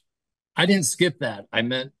ordinance. I didn't skip that. I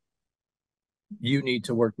meant you need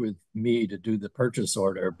to work with me to do the purchase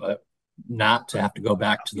order, but not to have to go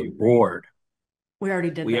back to the board. We already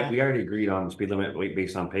did We that. already agreed on the speed limit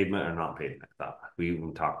based on pavement or not pavement. I thought we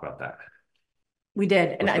even talked about that. We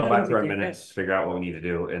did. And Let's go I back think through our we did. minutes, figure out what we need to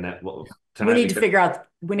do, and then We need to figure out,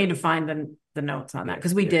 we need to find the notes on that,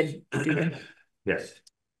 because we did do it. Yes.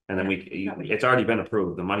 And then it's already been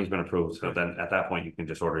approved, the money's been approved, so then at that point, you can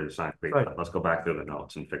just order the sign. Right. Let's go back through the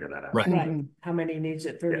notes and figure that out. Right. Right. How many needs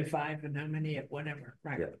at 35 and how many at whatever,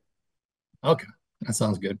 right? Yeah. Okay, that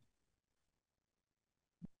sounds good.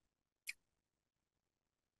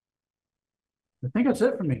 I think that's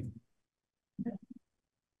it for me.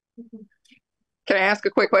 Can I ask a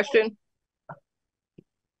quick question?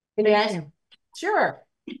 Yeah. Sure.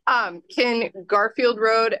 Can Garfield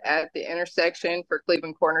Road at the intersection for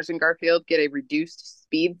Cleveland Corners and Garfield get a reduced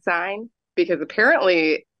speed sign? Because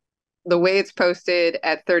apparently the way it's posted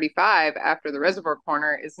at 35 after the reservoir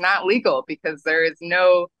corner is not legal because there is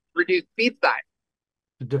no reduced speed sign.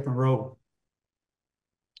 A different road.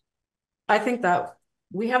 I think that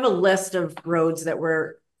we have a list of roads that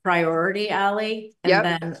were priority, Ally, and Yep.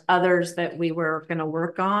 then others that we were going to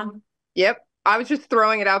work on. Yep. I was just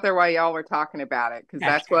throwing it out there while y'all were talking about it, because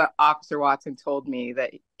that's what Officer Watson told me,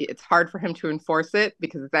 that it's hard for him to enforce it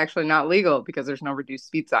because it's actually not legal because there's no reduced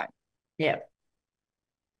speed sign. Yeah.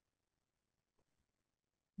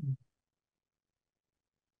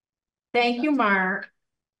 Thank you, Mark.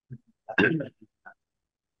 Thank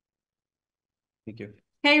you.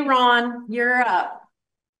 Hey, Ron, you're up.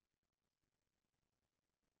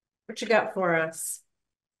 What you got for us?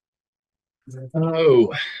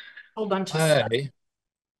 Oh, Whole bunch of stuff. I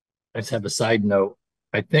just have a side note.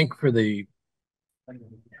 I think for the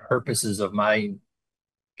purposes of my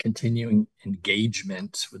continuing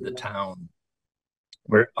engagement with the town,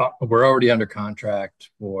 we're already under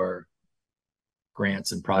contract for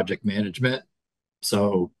grants and project management.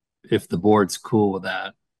 So if the board's cool with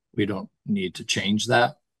that, we don't need to change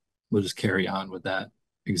that. We'll just carry on with that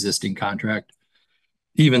existing contract,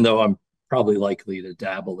 even though I'm probably likely to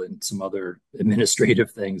dabble in some other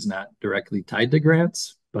administrative things not directly tied to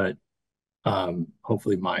grants, but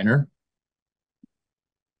hopefully minor.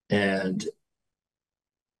 And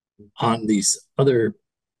on these other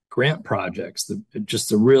grant projects,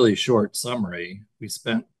 just a really short summary, we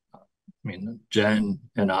spent, Jen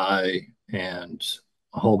and I and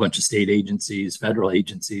a whole bunch of state agencies, federal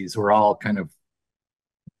agencies, we're all kind of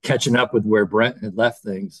catching up with where Brent had left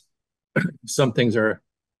things. Some things are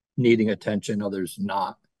needing attention, others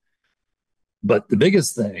not. But the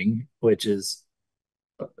biggest thing, which is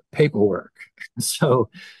paperwork. So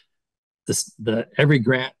every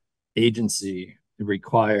grant agency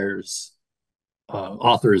requires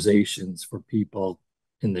authorizations for people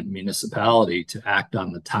in the municipality to act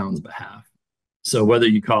on the town's behalf. So whether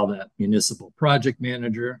you call that municipal project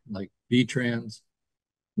manager like VTrans,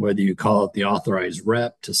 whether you call it the authorized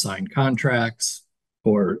rep to sign contracts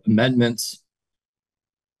or amendments,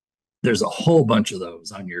 there's a whole bunch of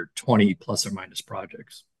those on your 20 plus or minus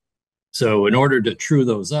projects. So in order to true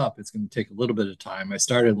those up, it's going to take a little bit of time. I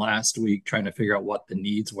started last week trying to figure out what the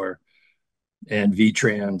needs were, and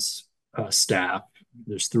VTrans staff,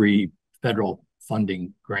 there's 3 federal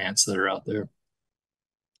funding grants that are out there,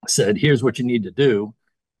 said, here's what you need to do,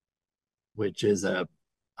 which is the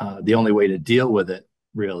only way to deal with it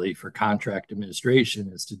really for contract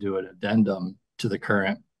administration is to do an addendum to the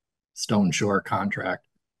current Stone Shore contract,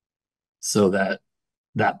 so that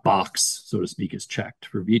that box, so to speak, is checked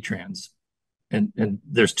for VTrans. And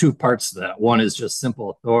there's 2 parts to that. One is just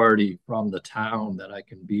simple authority from the town that I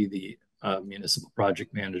can be the municipal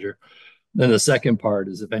project manager. Then the second part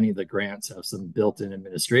is if any of the grants have some built-in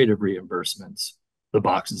administrative reimbursements, the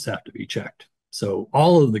boxes have to be checked. So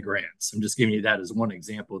all of the grants, I'm just giving you that as one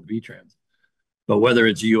example of VTrans. But whether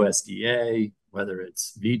it's USDA, whether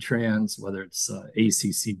it's VTrans, whether it's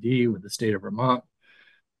ACCD with the state of Vermont,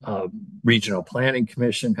 Regional Planning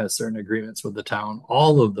Commission has certain agreements with the town.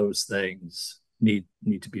 All of those things need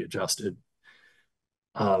to be adjusted.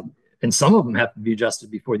 And some of them have to be adjusted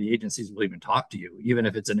before the agencies will even talk to you, even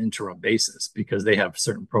if it's an interim basis, because they have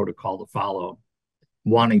certain protocol to follow,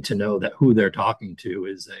 wanting to know that who they're talking to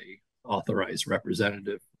is a authorized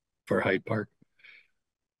representative for Hyde Park.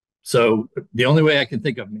 So the only way I can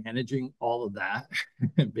think of managing all of that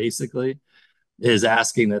basically is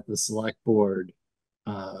asking that the select board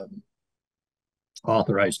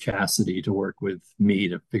authorize Chastity to work with me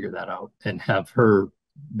to figure that out and have her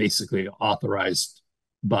basically authorized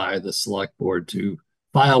by the select board to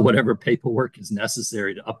file whatever paperwork is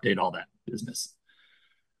necessary to update all that business.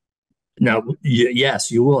 Now,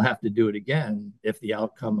 yes, you will have to do it again if the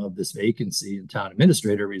outcome of this vacancy in town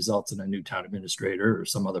administrator results in a new town administrator or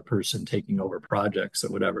some other person taking over projects or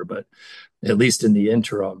whatever. But at least in the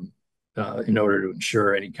interim, in order to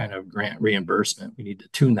ensure any kind of grant reimbursement, we need to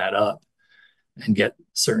tune that up and get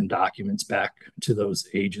certain documents back to those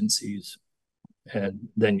agencies. And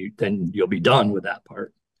then you'll be done with that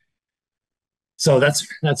part. So that's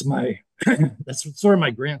my that's sort of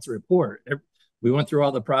my grants report. We went through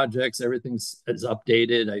all the projects. Everything's is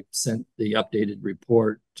updated. I sent the updated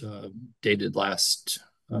report dated last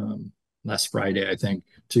Friday, I think,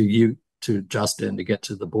 to Justin to get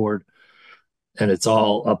to the board, and it's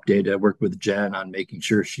all updated. I worked with Jen on making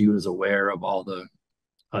sure she was aware of all the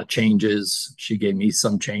changes. She gave me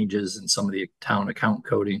some changes in some of the town account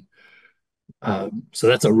coding. So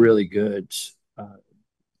that's a really good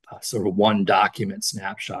sort of one document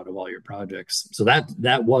snapshot of all your projects. So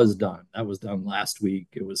that was done. That was done last week.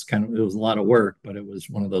 It was a lot of work, but it was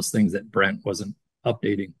one of those things that Brent wasn't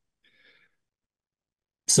updating.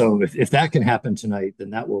 So if that can happen tonight, then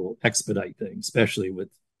that will expedite things, especially with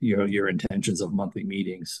your intentions of monthly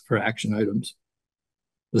meetings for action items.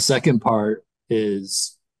 The second part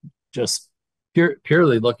is just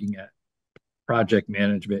purely looking at project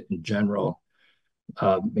management in general,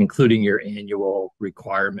 including your annual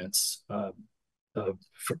requirements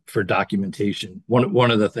for documentation.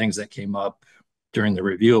 One of the things that came up during the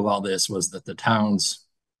review of all this was that the town's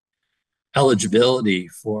eligibility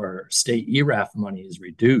for state ERAF money is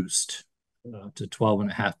reduced to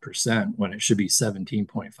 12.5% when it should be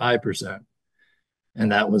 17.5%.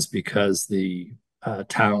 And that was because the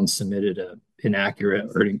town submitted an inaccurate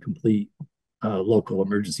or incomplete local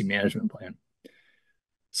emergency management plan.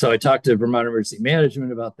 So I talked to Vermont Emergency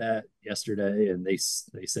Management about that yesterday, and they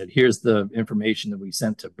said, here's the information that we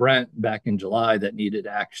sent to Brent back in July that needed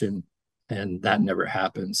action, and that never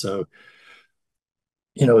happened. So,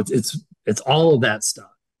 it's all of that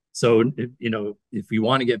stuff. So, if you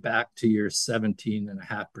want to get back to your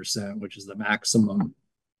 17.5%, which is the maximum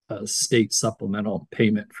state supplemental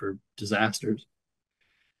payment for disasters,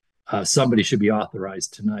 somebody should be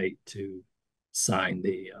authorized tonight to sign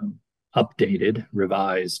the updated,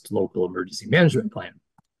 revised local emergency management plan.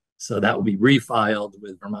 So that will be refiled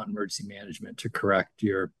with Vermont Emergency Management to correct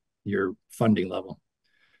your funding level.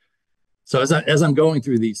 So as I'm going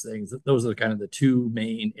through these things, those are kind of the two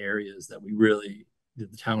main areas that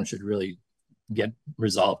the town should really get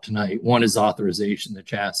resolved tonight. One is authorization to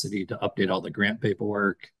Chastity to update all the grant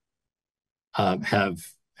paperwork, have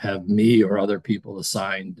me or other people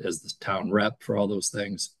assigned as the town rep for all those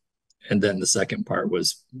things. And then the second part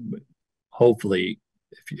was, hopefully,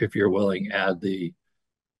 if you're willing, add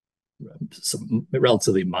some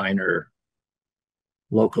relatively minor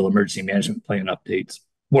local emergency management plan updates.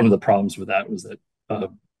 One of the problems with that was that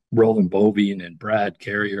Roland Bovine and Brad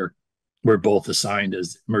Carrier were both assigned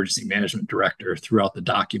as emergency management director throughout the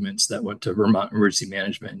documents that went to Vermont Emergency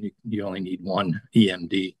Management. You only need one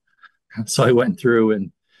EMD. So I went through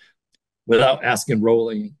and without asking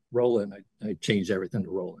Roland, I changed everything to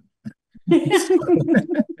Roland.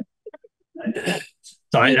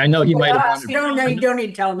 So I know he might have wanted. You don't need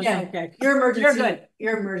to tell him. Yeah. Okay. Your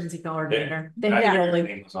emergency coordinator. Yeah. Then I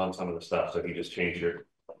only was on some of the stuff, so he just changed your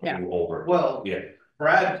over. Well, yeah.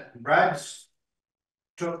 Brad's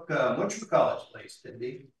took whatchamacallit's place, didn't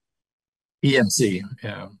he? EMC,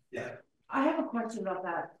 yeah. Yeah. I have a question about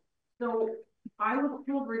that. So I was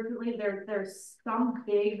told recently there's some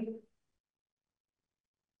big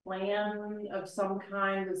plan of some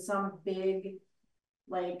kind with some big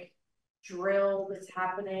drill that's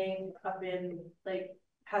happening up in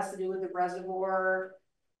has to do with the reservoir,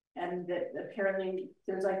 and that apparently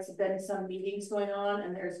there's been some meetings going on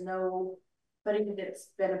and there's nobody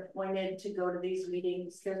that's been appointed to go to these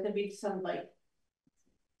meetings. There's gonna be some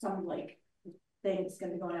things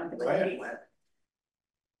gonna be going on.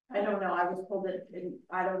 I don't know. I was told that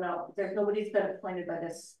I don't know. Nobody's been appointed by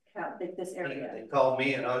this area. They called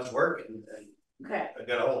me and I was working. And okay. I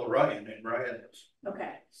got a hold of Ryan and Ryan was.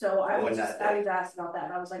 Okay. So I was asked about that.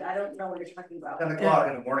 And I was like, I don't know what you're talking about. 10 o'clock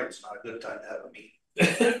in the morning is not a good time to have a meeting.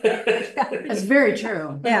 It's very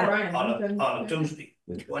true. Yeah. On a Tuesday,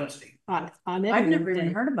 Wednesday. On I've never even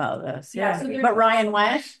everything. heard about this. Yeah, Yeah, so there's- but Ryan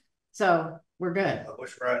went, so we're good. I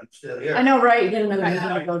wish Ryan was still here. I know, right? You did another meeting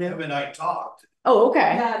to go Him to. and I talked. Oh, okay.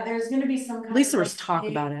 Yeah, there's gonna be some. At least there was like, talk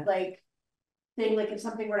big, about it. Like, thing, like if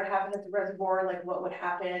something were to happen at the reservoir, like what would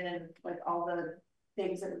happen and like all the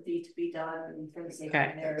things that would need to be done for the safety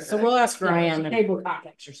Okay, there. so we'll ask Ryan. Tabletop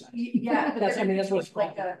exercise. Yeah, That's, I mean, that's what it's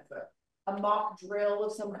like called. a mock drill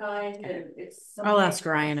of some kind, and it's. I'll something- ask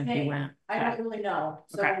Ryan if he went. I don't really know,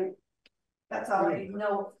 so Okay. that's all I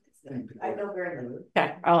know. I know very little.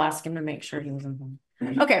 Okay, I'll ask him to make sure he was informed.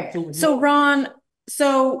 Okay, so Ron,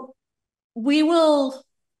 so we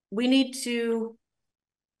need to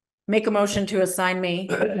make a motion to assign me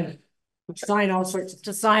Sign all sorts of.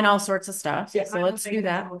 to sign all sorts of stuff. Yeah. So let's do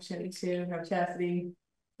that. Motion to have Chastity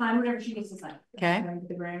sign whatever she needs to sign. Okay. Sign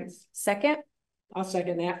the grants. Second, I'll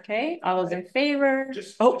second that. okay, all those in favor?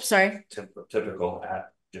 Just- Oh, sorry. Typical,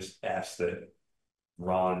 just ask that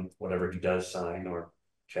Ron, whatever he does sign or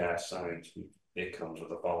Chas signs, it comes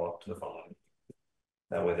with a follow-up to the following.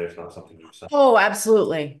 That way there's not something you sign. Oh,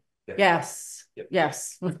 absolutely. Yep. Yes, Yep.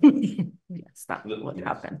 yes. Yes, that would Yes.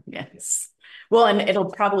 happen, yes. Well, and it'll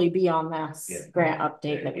probably be on this Yeah. grant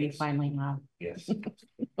update Yeah, that we it's- finally have. Yes.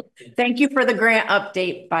 Thank you for the grant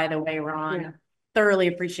update, by the way, Ron. Yeah. Thoroughly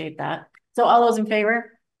appreciate that. So all those in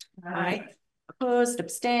favor? Aye. Opposed,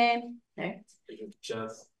 abstain? Okay,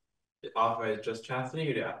 Just authorize just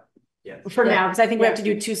Chastity or yeah? Yeah. for now, because I think we have to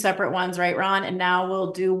do two separate ones, right, Ron? And now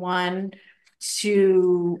we'll do one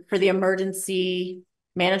for the emergency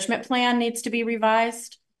management plan needs to be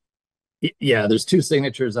revised. Yeah, there's two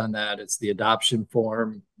signatures on that. It's the adoption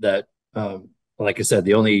form that, like I said,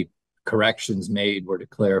 the only corrections made were to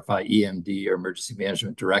clarify EMD or emergency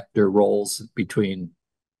management director roles between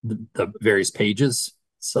the various pages.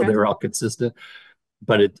 So Okay. they're all consistent,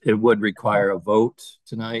 but it would require a vote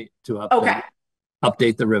tonight to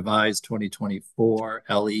update the revised 2024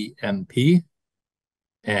 LEMP.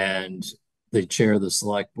 And the chair of the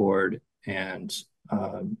select board and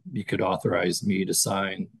you could authorize me to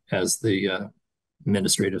sign as the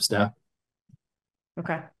administrative staff.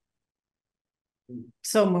 Okay.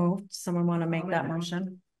 So moved. Someone want to make that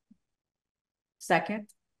motion? Second,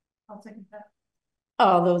 I'll second that.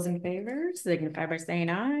 all those in favor signify by saying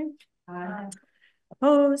aye. Aye.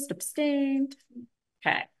 Opposed, abstained.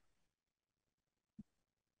 Okay.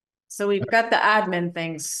 So we've got the admin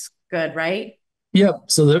things good, right? Yep.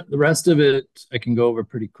 So the rest of it I can go over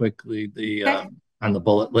pretty quickly. Okay. On the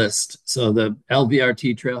bullet list. So the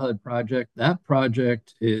LVRT Trailhead project, that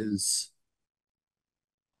project is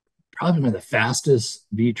probably one of the fastest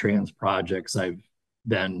VTrans projects I've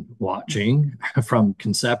been watching, from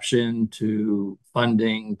conception to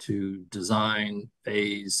funding to design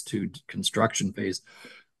phase to construction phase.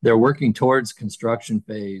 They're working towards construction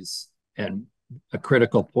phase, and a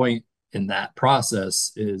critical point in that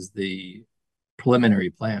process is the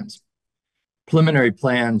preliminary plans. Preliminary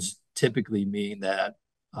plans typically mean that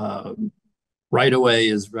right away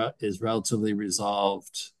is relatively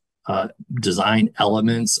resolved. Design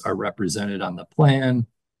elements are represented on the plan.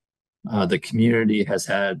 The community has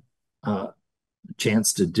had a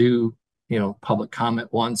chance to do, public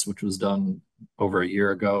comment once, which was done over a year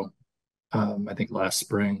ago, I think last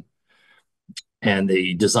spring. And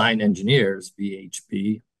the design engineers,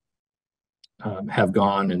 VHB, have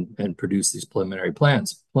gone and produced these preliminary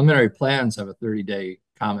plans. Preliminary plans have a 30-day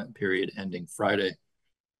comment period ending Friday.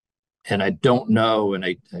 And I don't know, and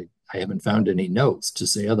I haven't found any notes to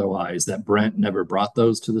say otherwise, that Brent never brought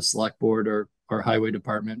those to the select board or highway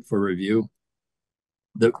department for review.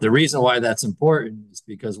 The reason why that's important is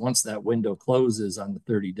because once that window closes on the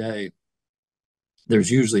 30-day,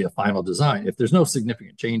 there's usually a final design. If there's no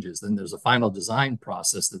significant changes, then there's a final design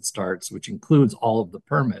process that starts, which includes all of the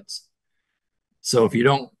permits. So if you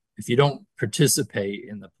don't participate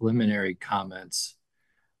in the preliminary comments,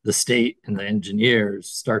 the state and the engineers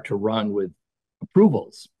start to run with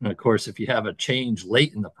approvals. And of course, if you have a change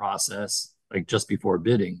late in the process, like just before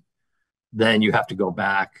bidding, then you have to go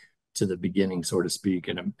back to the beginning, so to speak,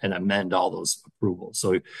 and amend all those approvals.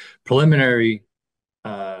 So preliminary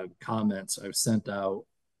comments I've sent out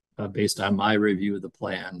based on my review of the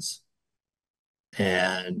plans.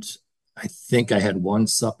 And I think I had one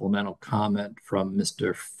supplemental comment from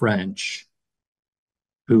Mr. French,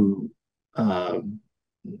 who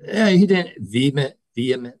he didn't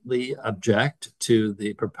vehemently object to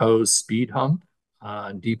the proposed speed hump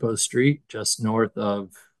on Depot Street, just north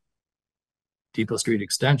of Depot Street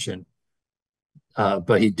Extension.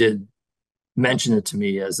 But he did mention it to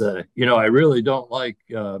me as I really don't like,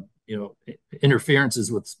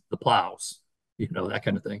 interferences with the plows, you know, that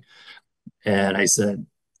kind of thing. And I said,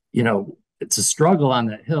 you know, it's a struggle on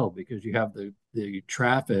that hill because you have the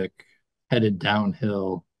traffic headed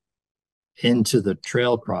downhill into the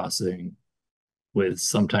trail crossing with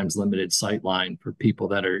sometimes limited sight line for people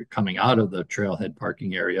that are coming out of the trailhead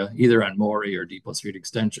parking area, either on Maury or Depot Street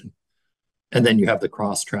Extension. And then you have the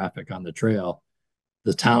cross traffic on the trail.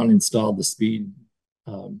 The town installed the speed,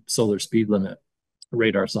 solar speed limit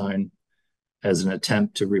radar sign as an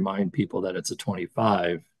attempt to remind people that it's a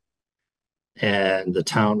 25. And the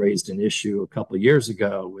town raised an issue a couple of years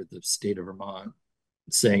ago with the state of Vermont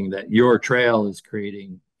saying that your trail is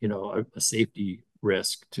creating, you know, a safety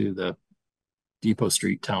risk to the Depot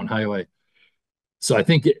Street Town Highway. So I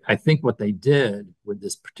think what they did with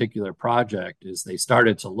this particular project is they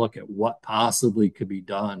started to look at what possibly could be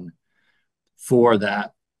done for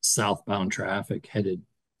that southbound traffic headed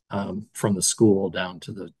from the school down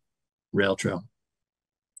to the rail trail.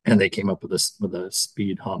 And they came up with a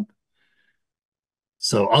speed hump.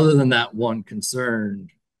 So other than that one concern,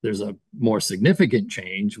 there's a more significant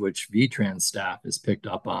change, which VTrans staff has picked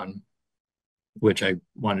up on, which I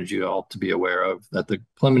wanted you all to be aware of, that the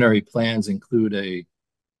preliminary plans include a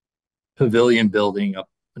pavilion building up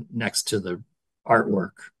next to the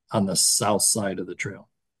artwork on the south side of the trail.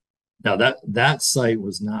 Now that site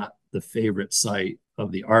was not the favorite site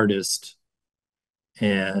of the artist,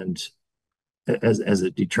 and as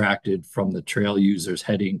it detracted from the trail users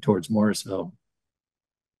heading towards Morrisville.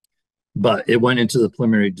 But it went into the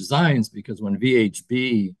preliminary designs because when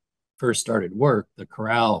VHB first started work, the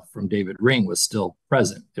corral from David Ring was still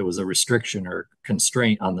present. It was a restriction or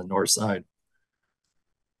constraint on the north side.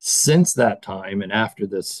 Since that time, and after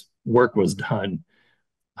this work was done,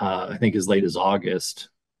 I think as late as August,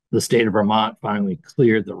 the state of Vermont finally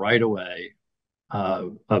cleared the right-of-way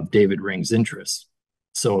of David Ring's interests.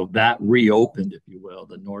 So that reopened, if you will,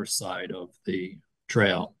 the north side of the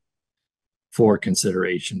trail for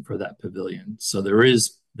consideration for that pavilion. So there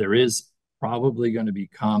is probably going to be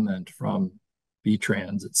comment from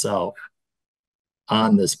VTrans itself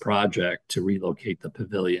on this project to relocate the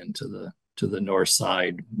pavilion to the north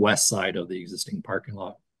side, west side of the existing parking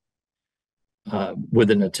lot,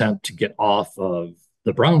 with an attempt to get off of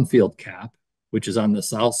the brownfield cap, which is on the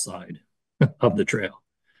south side of the trail.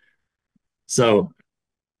 So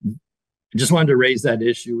I just wanted to raise that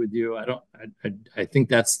issue with you. I think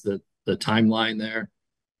that's the timeline there.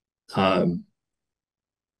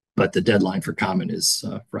 But the deadline for comment is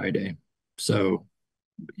Friday. So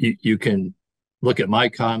you can look at my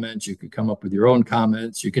comments, you could come up with your own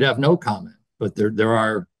comments, you could have no comment, but there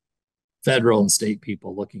are federal and state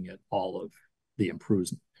people looking at all of the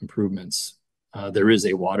improvements. There is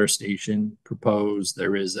a water station proposed.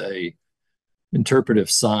 There is a interpretive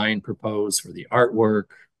sign proposed for the artwork.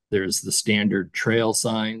 There's the standard trail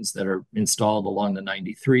signs that are installed along the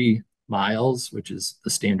 93 miles, which is the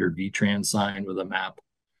standard VTrans sign with a map.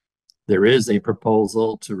 There is a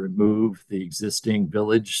proposal to remove the existing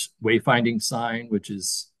village wayfinding sign, which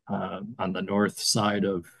is on the north side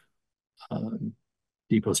of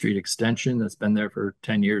Depot Street Extension that's been there for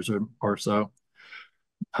 10 years or so,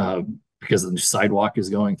 because the sidewalk is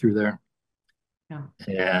going through there. Yeah.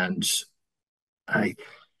 And I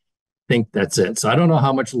think that's it. So I don't know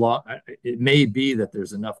how much it may be that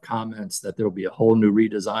there's enough comments that there'll be a whole new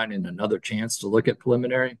redesign and another chance to look at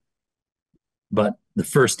preliminary, but the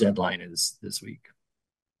first deadline is this week.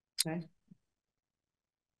 Okay. Does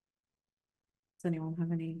anyone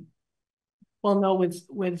have any? Well, no,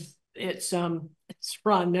 with it's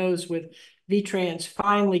Ron knows, with VTrans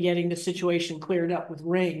finally getting the situation cleared up with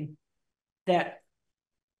Ring, that's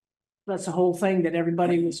the whole thing that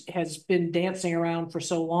everybody has been dancing around for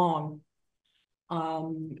so long.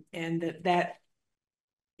 And there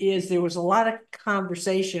was a lot of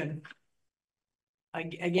conversation,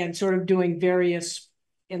 again, sort of doing various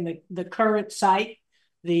in the current site.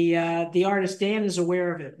 The artist Dan is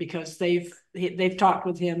aware of it because they've talked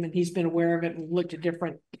with him and he's been aware of it and looked at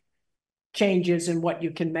different changes and what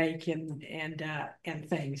you can make and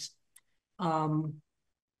things.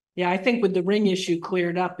 Yeah, I think with the Ring issue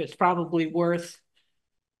cleared up, it's probably worth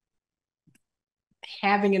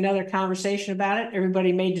having another conversation about it.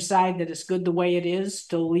 Everybody may decide that it's good the way it is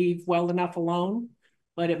to leave well enough alone,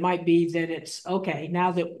 but it might be that it's okay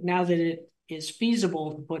now that it is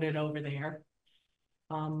feasible to put it over there.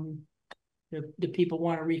 The people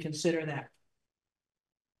want to reconsider that.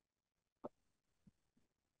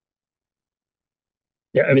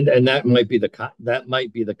 Yeah, I mean, and that might be the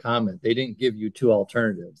comment. They didn't give you two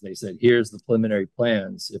alternatives. They said, here's the preliminary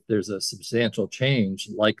plans. If there's a substantial change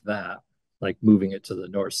like that, like moving it to the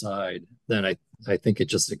north side, then I think it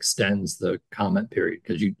just extends the comment period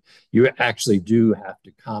because you actually do have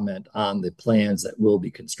to comment on the plans that will be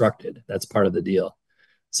constructed. That's part of the deal.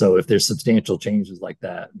 So if there's substantial changes like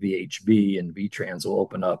that, VHB and VTrans will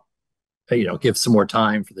open up, give some more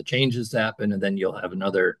time for the changes to happen, and then you'll have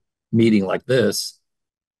another meeting like this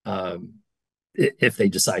if they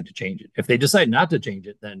decide to change it. If they decide not to change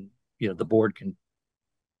it, then the board can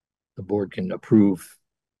approve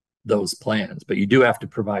those plans, but you do have to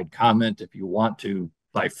provide comment if you want to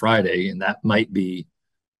by Friday, and that might be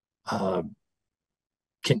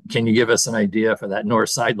can you give us an idea for that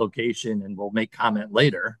north side location, and we'll make comment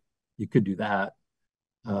later. You could do that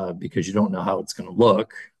because you don't know how it's going to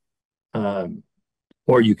look,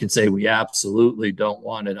 or you could say we absolutely don't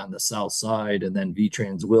want it on the south side, and then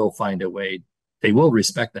VTrans will find a way. They will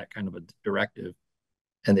respect that kind of a directive,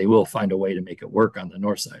 and they will find a way to make it work on the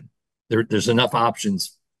north side. There's enough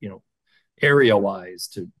options, area wise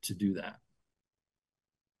to do that.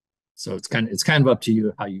 So it's kind of up to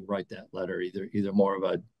you how you write that letter, either more of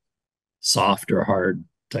a soft or hard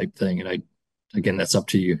type thing. And again, that's up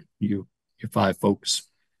to you, your 5 folks.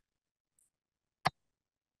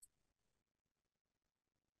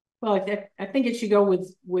 Well, I think it should go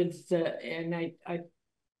with and I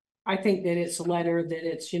think that it's a letter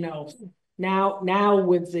that it's, now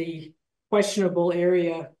with the questionable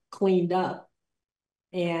area cleaned up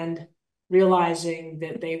and realizing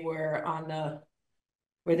that they were on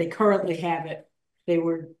where they currently have it,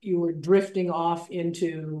 you were drifting off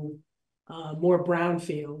into more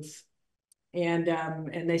brownfields. And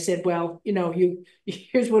they said, well,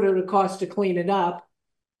 here's what it would cost to clean it up.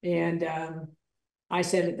 And I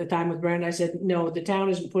said at the time with Brent, I said, no, the town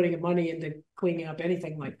isn't putting money into cleaning up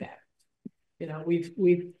anything like that. We've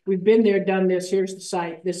been there, done this. Here's the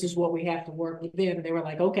site. This is what we have to work within. And they were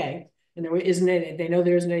like, okay. And they know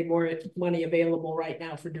there isn't any more money available right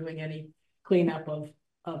now for doing any cleanup of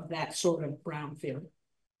that sort of brownfield.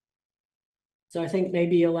 So I think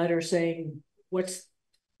maybe a letter saying, what's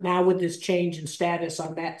now with this change in status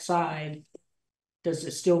on that side, does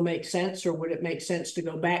it still make sense, or would it make sense to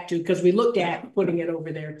go back to, because we looked at putting it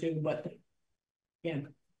over there too, but again,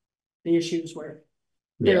 the issues were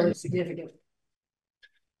fairly significant.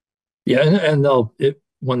 Yeah, and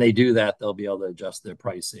when they do that, they'll be able to adjust their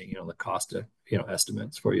pricing, the cost of,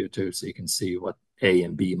 estimates for you too, so you can see what A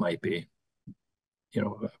and B might be.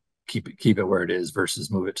 Keep it where it is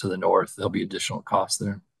versus move it to the north. There'll be additional costs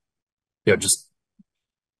there. Just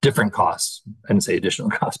different costs. I didn't say additional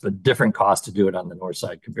costs, but different costs to do it on the north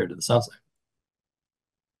side compared to the south side.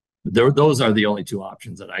 Those are the only 2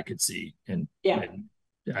 options that I could see. And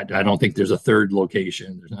I don't think there's a third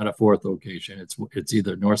location. There's not a fourth location. It's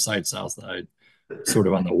either north side, south side, sort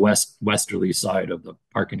of on the westerly side of the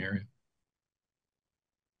parking area.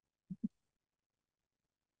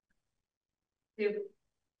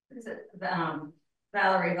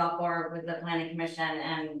 Valerie Valcourt with the Planning Commission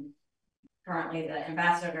and currently the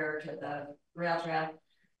ambassador to the rail trail.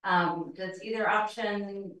 Does either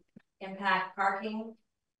option impact parking?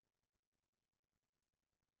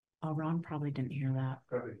 Oh, Ron probably didn't hear that.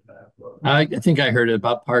 I think I heard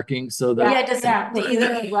about parking. So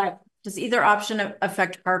does either option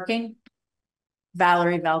affect parking?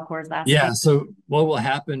 Valerie Valcourt's asking. Yeah. So what will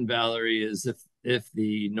happen, Valerie, is if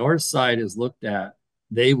the north side is looked at,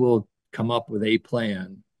 they will come up with a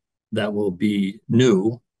plan that will be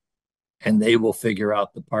new, and they will figure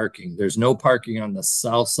out the parking. There's no parking on the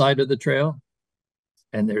south side of the trail,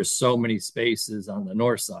 and there's so many spaces on the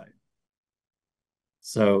north side.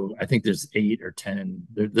 So I think there's 8 or 10.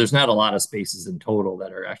 There's not a lot of spaces in total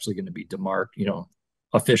that are actually going to be demarked,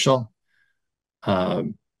 official.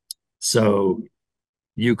 So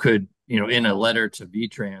you could, in a letter to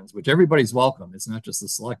VTrans, which everybody's welcome. It's not just the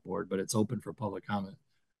select board, but it's open for public comment.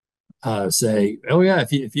 Say, oh yeah,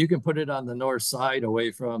 if you can put it on the north side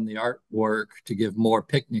away from the artwork to give more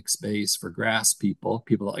picnic space for grass people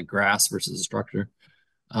that like grass versus a structure,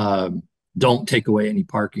 don't take away any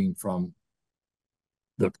parking from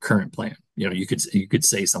the current plan. You could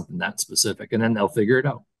say something that specific, and then they'll figure it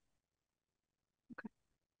out. Okay.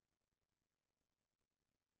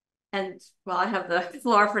 And while I have the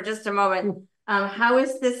floor for just a moment, how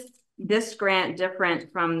is this grant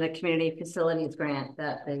different from the community facilities grant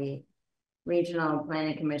that the Regional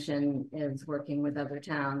Planning Commission is working with other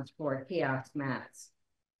towns for kiosk mats?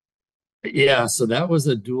 Yeah, so that was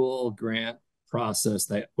a dual grant process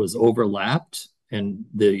that was overlapped, and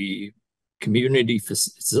the community,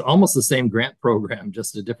 it's almost the same grant program,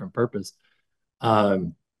 just a different purpose.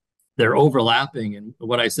 They're overlapping, and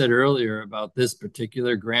what I said earlier about this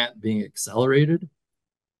particular grant being accelerated,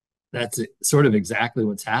 that's sort of exactly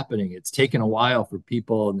what's happening. It's taken a while for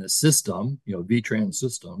people in the system, VTrans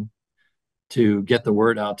system, to get the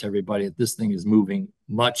word out to everybody that this thing is moving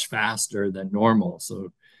much faster than normal.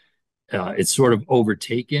 So it's sort of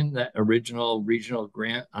overtaken that original regional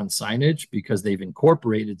grant on signage because they've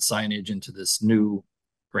incorporated signage into this new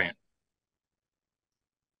grant.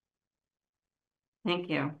 Thank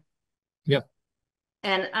you. Yep.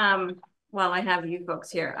 And while I have you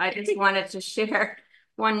folks here, I just wanted to share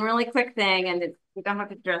one really quick thing, and we don't have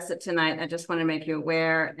to address it tonight. I just want to make you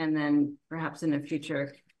aware, and then perhaps in the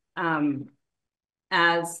future,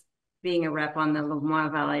 as being a rep on the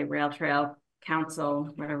Vermont Valley Rail Trail Council,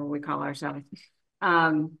 whatever we call ourselves,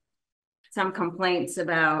 some complaints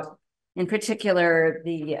about, in particular,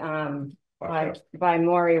 the by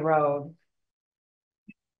Maury Road.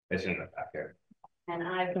 It's in the back here. And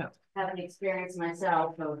I've had an experience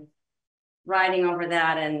myself of riding over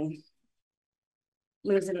that and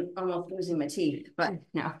almost losing my teeth, but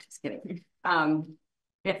no, just kidding.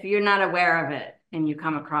 If you're not aware of it and you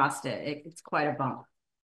come across it, it's quite a bump.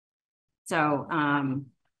 So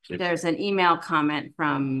there's an email comment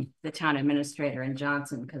from the town administrator in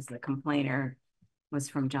Johnson because the complainer was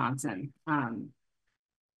from Johnson. So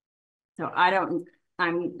I'm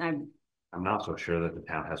not so sure that the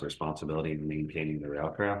town has responsibility in maintaining the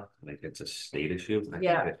rail trail. I think it's a state issue. I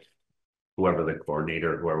yeah. think whoever the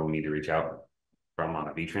coordinator, whoever we need to reach out from on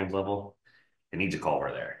a VTrans level, it needs a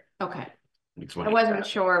culvert there. Okay. I wasn't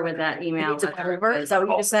sure with that email. Is that what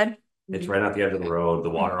you just said? It's right at the edge of the road. The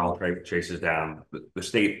water all chases down. The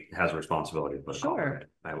state has a responsibility, but sure,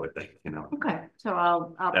 I would think, Okay, so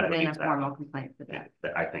I'll put in a formal complaint for that.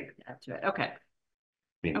 Yeah, I think. Add to it. Okay. I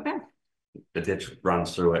mean, okay. The ditch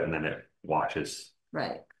runs through it and then it washes.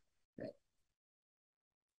 Right.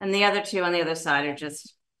 And the other two on the other side are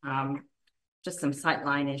just some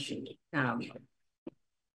sightline issues.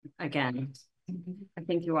 Again, I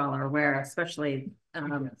think you all are aware, especially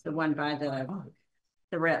the one by the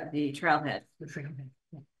trailhead.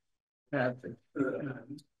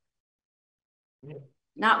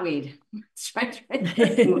 Knotweed.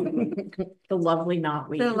 The lovely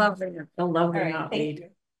knotweed. The lovely knotweed.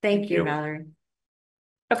 Thank you, Valerie.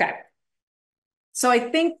 Okay. So I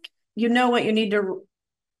think you know what you need to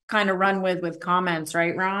kind of run with comments,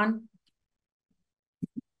 right, Ron?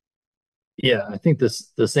 Yeah, I think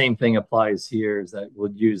the same thing applies here, is that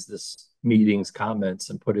we'll use this meeting's comments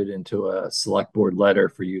and put it into a select board letter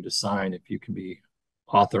for you to sign if you can be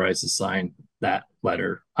authorized to sign that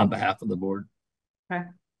letter on behalf of the board. Okay.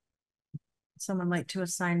 Someone like to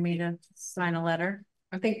assign me to sign a letter?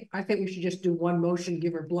 I think we should just do one motion,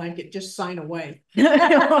 give her blanket, just sign away. Sign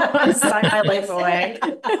my life away.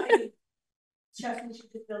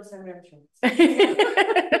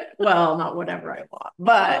 Well, not whatever I want,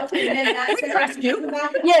 but yeah,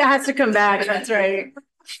 it has to come back. That's right.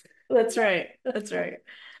 That's right. That's right.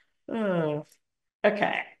 Oh.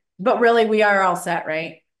 Okay, but really, we are all set,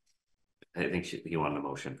 right? I think he wanted a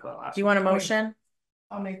motion for that last. Do you want a motion?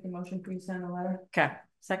 I'll make the motion. Please send a letter. Okay.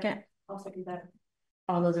 Second. I'll second that.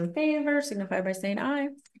 All those in favor signify by saying aye.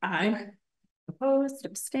 Aye. Opposed,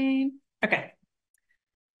 abstain. Okay.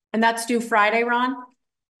 And that's due Friday, Ron?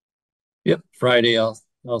 Yep, Friday. I'll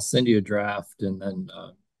send you a draft, and then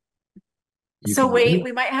so wait,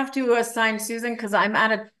 we might have to assign Susan because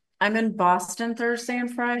I'm in Boston Thursday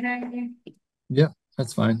and Friday. Yeah,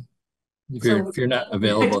 that's fine. If you're not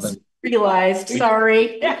available, then realized.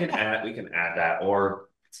 Sorry. We can add that, or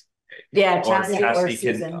yeah, Chastity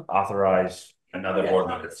can authorize another board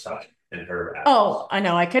member to sign in her absence. Oh, I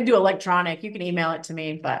know. I could do electronic. You can email it to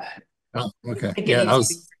me, but oh, okay. Yeah, I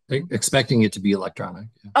was expecting it to be electronic.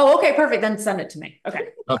 Yeah. Oh, okay, perfect. Then send it to me. Okay.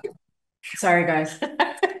 Okay. Sorry, guys.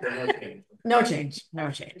 No change.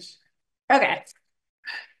 No change. Okay.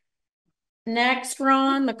 Next,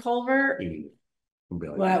 Ron, the culvert.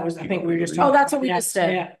 Well, that was, I think we were just. Oh, that's what we just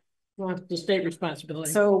did. Yeah. Well, the state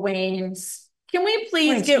responsibility. So Wayne's, can we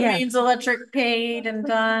please get Wayne's Electric paid and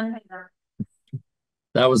done?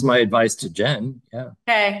 That was my advice to Jen. Yeah.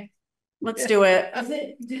 Okay. Let's do it.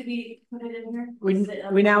 Did we put it in here?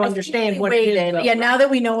 We now understand what it is. Yeah, now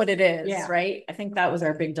that we know what it is, yeah. Right? I think that was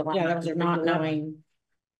our big dilemma. Yeah, that was our not knowing.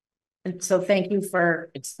 And so thank you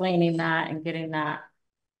for explaining that and getting that.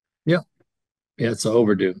 Yeah. Yeah, it's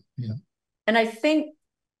overdue. Yeah. And I think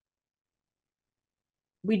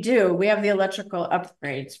we have the electrical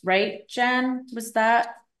upgrades, right, Jen? Was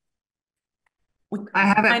that? I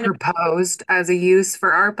have it proposed as a use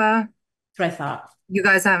for ARPA. That's what I thought. You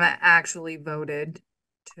guys haven't actually voted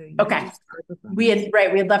to use ARPA. We had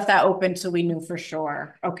left that open so we knew for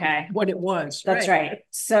sure. Okay. What it was. That's right.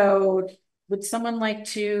 So would someone like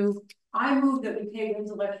to? I move that we pay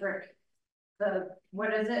Winds Electric,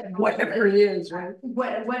 what is it? Whatever it is, right?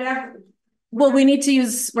 Whatever. Well, we're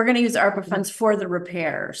gonna use ARPA funds for the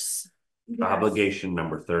repairs. Yes. Obligation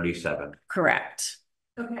number 37 Correct.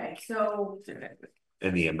 Okay, so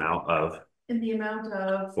in the amount of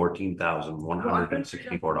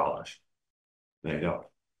 $14,164. There you go.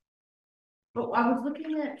 But I was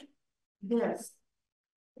looking at this.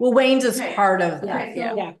 Well, Wayne's is Okay. part of that, Okay,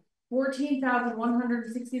 so yeah.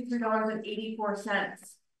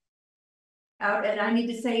 $14,163.84. Out, and I need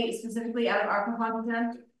to say specifically out of ARPA funds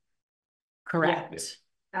then? Correct.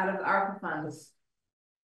 Out of ARPA funds.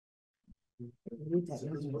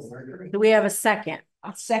 Do we have a second?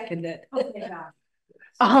 I'll second it. Okay, yeah.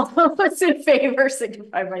 All those in favor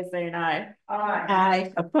signify by saying aye. Aye.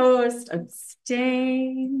 Aye. Opposed,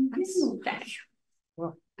 abstained.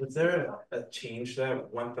 Was there a change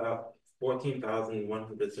that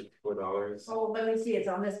 $14,164? Oh, let me see, it's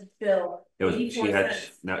on this bill. It was, 84 she had,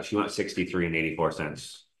 cents. no, she went 63 and 84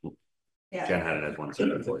 cents. Yeah. Jen had it as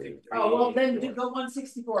 174. Oh, well, then do go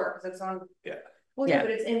 164, because it's on. Yeah. Well, yeah, but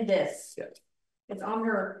it's in this. Yeah. It's on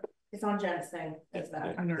her, it's on Jen's thing, it's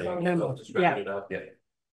that. Yeah.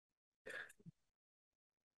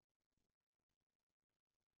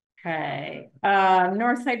 Okay,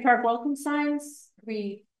 North Hyde Park welcome signs,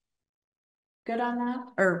 we good on that,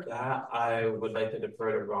 or? That I would like to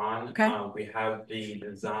defer to Ron. Okay. We have the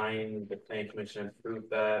design, the planning commission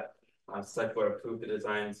approved that, select board approved the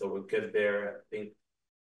design, so we're good there. I think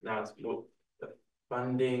now it's the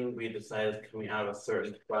funding, we decided coming out of a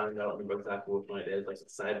certain fund, I don't remember exactly which one it is, like a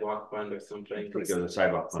sidewalk fund or something. Go to the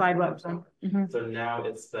sidewalk. Sidewalk. So now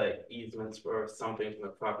it's the easements for something from the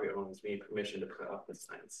property owners, we need permission to put up the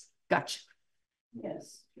signs. Gotcha.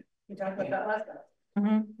 Yes, we talked about that last time.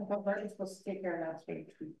 I thought Bart was supposed to take care of that speech.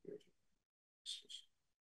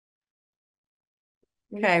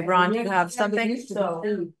 Okay, Ron, you have something?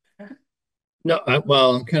 So. No,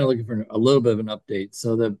 well, I'm kind of looking for a little bit of an update.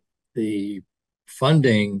 So the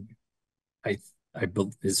funding, I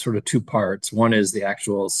believe, is sort of two parts. One is the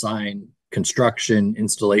actual sign construction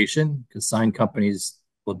installation, because sign companies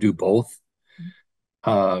will do both.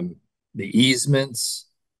 The easements,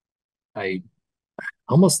 I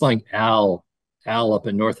almost like Al up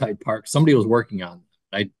in North Hyde Park, somebody was working on them.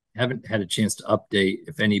 I haven't had a chance to update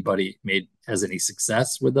if anybody has any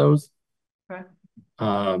success with those. Okay.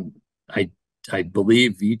 I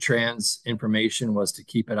believe VTrans information was to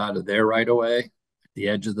keep it out of their right of way, at the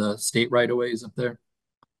edge of the state right of ways up there.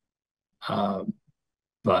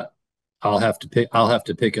 But I'll have to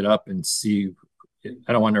pick it up and see.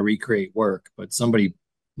 I don't want to recreate work, but somebody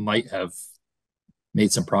might have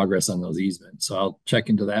made some progress on those easements. So I'll check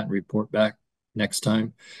into that and report back next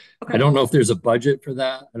time. Okay. I don't know if there's a budget for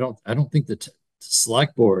that. I don't think the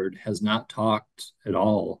select board has not talked at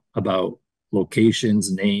all about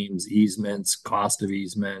locations, names, easements, cost of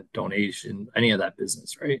easement, donation, any of that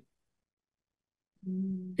business, right?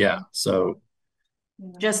 Yeah. So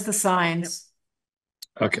just the signs.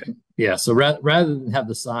 Okay. Yeah. So rather than have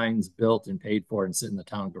the signs built and paid for and sit in the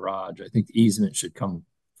town garage, I think the easement should come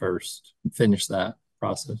first and finish that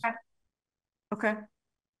process. Okay.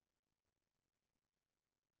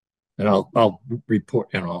 And I'll report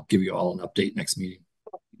and I'll give you all an update next meeting.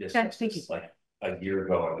 Okay, thank you. Like a year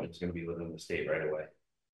ago, I was going to be within the state right away.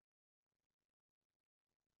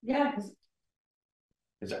 Yeah.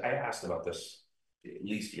 Because I asked about this at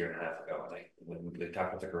least a year and a half ago, like when we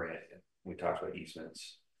talked about the grant, we talked about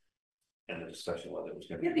easements. And the discussion whether it was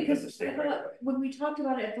going to be because the state I thought when we talked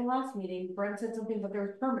about it at the last meeting, Brent said something about there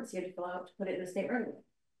was permits you had to fill out to put it in the state right away.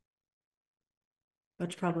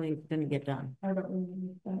 Which probably didn't get done. I don't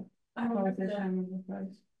remember that. I don't remember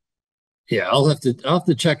that. Yeah, I'll have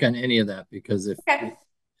to check on any of that, because if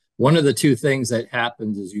one of the two things that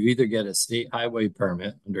happens is you either get a state highway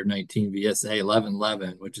permit under 19 VSA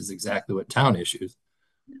 1111, which is exactly what town issues,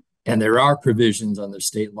 and there are provisions under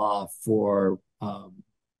state law for I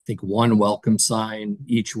think one welcome sign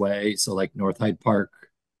each way. So like North Hyde Park,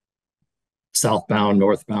 southbound,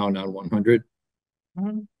 northbound on 100,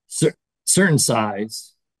 certain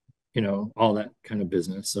size, all that kind of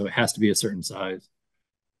business. So it has to be a certain size.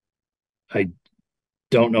 I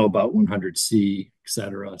don't know about 100C,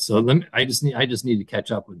 etc. So I just need to catch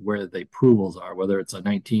up with where the approvals are, whether it's a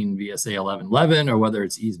 19 VSA 1111 or whether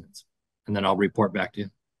it's easements, and then I'll report back to you.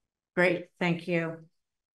 Great, thank you.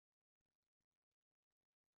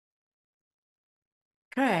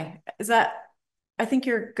 Okay, I think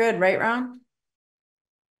you're good, right, Ron?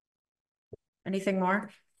 Anything more?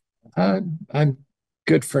 I'm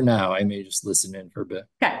good for now. I may just listen in for a bit.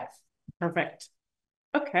 Okay, perfect.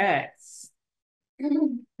 Okay.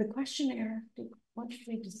 The questionnaire, what did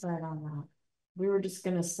we decide on that? We were just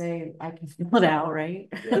gonna say, I can fill it out, right?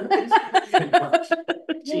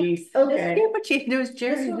 Jeez, okay. Yeah, but you know,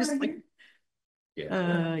 Jerry just like.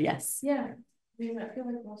 Yes. Yeah. I feel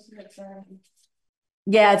like most of it's,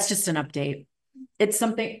 Yeah, it's just an update. It's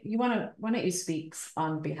something, why don't you speak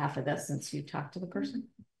on behalf of this since you talked to the person?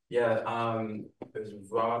 Yeah, it was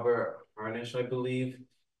Robert Harnish, I believe.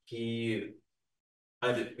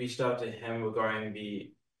 I reached out to him regarding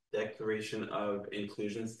the Declaration of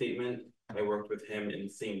Inclusion statement. I worked with him in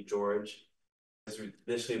St. George. It was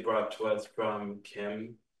initially brought to us from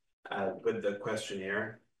Kim with the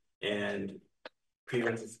questionnaire, and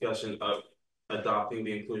previous discussion of adopting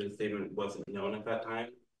the inclusion statement wasn't known at that time,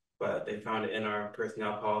 but they found it in our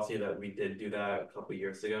personnel policy that we did do that a couple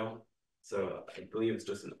years ago. So I believe it's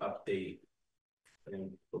just an update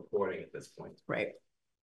and reporting at this point. Right.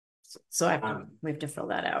 So we have to fill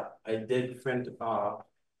that out. I did print off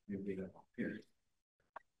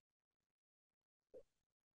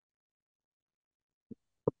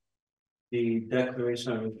the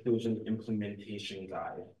Declaration of Inclusion Implementation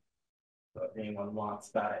Guide. So if anyone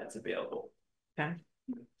wants that, it's available. Okay.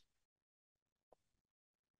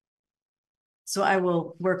 So I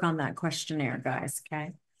will work on that questionnaire, guys,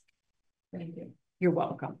 okay? Thank you. You're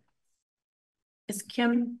welcome. Is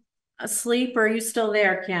Kim asleep or are you still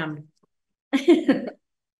there, Kim?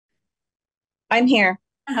 I'm here.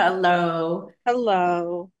 Hello.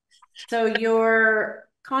 Hello. So your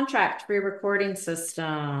contract for your recording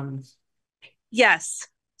system. Yes.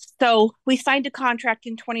 So we signed a contract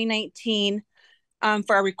in 2019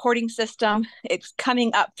 for our recording system. It's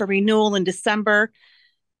coming up for renewal in December.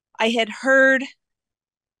 I had heard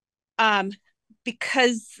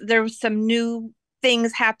because there was some new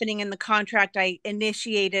things happening in the contract, I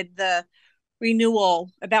initiated the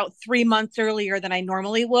renewal about 3 months earlier than I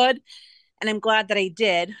normally would. And I'm glad that I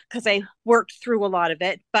did because I worked through a lot of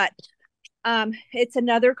it. But it's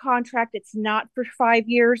another contract. It's not for 5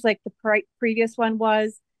 years like the previous one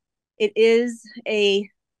was. It is a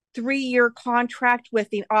 3-year contract with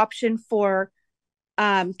the option for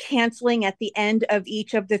canceling at the end of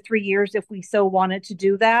each of the 3 years if we so wanted to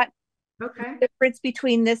do that. Okay. The difference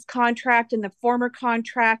between this contract and the former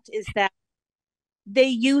contract is that they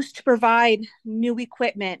used to provide new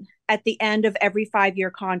equipment at the end of every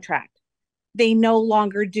 5-year contract. They no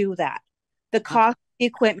longer do that. The cost of the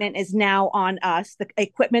equipment is now on us. The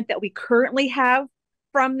equipment that we currently have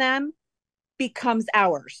from them becomes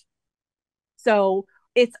ours. So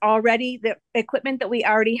it's already, the equipment that we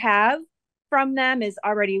already have from them is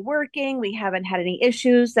already working. We haven't had any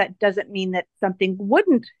issues. That doesn't mean that something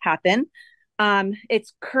wouldn't happen.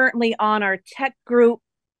 It's currently on our tech group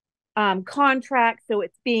contract, so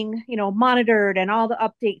it's being monitored, and all the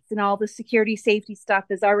updates and all the security safety stuff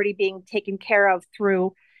is already being taken care of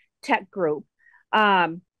through tech group.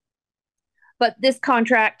 But this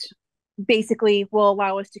contract basically will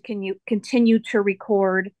allow us to continue to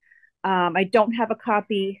record. I don't have a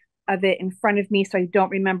copy of it in front of me, so I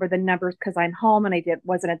don't remember the numbers because I'm home and I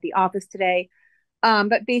wasn't at the office today.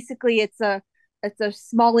 But basically it's a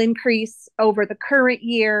small increase over the current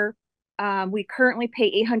year. We currently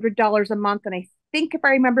pay $800 a month, and I think if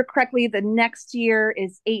I remember correctly, the next year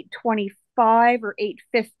is $825 or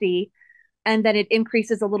 $850, and then it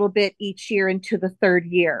increases a little bit each year into the third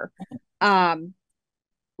year.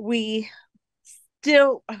 We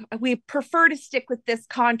prefer to stick with this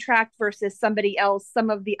contract versus somebody else.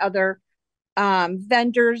 Some of the other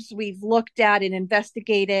vendors we've looked at and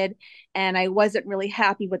investigated, and I wasn't really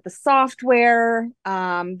happy with the software,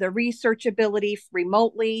 the researchability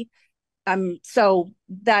remotely. So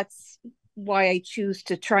that's why I choose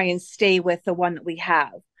to try and stay with the one that we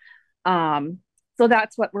have. So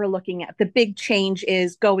that's what we're looking at. The big change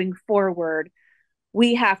is going forward,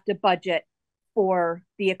 we have to budget for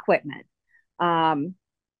the equipment.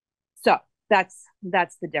 So that's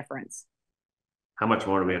the difference. How much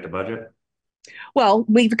more do we have to budget? Well,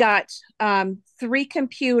 we've got 3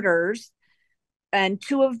 computers, and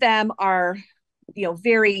 2 of them are,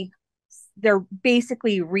 they're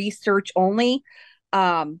basically research only.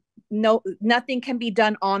 Nothing can be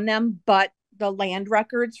done on them but the land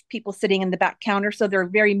records, people sitting in the back counter. So they're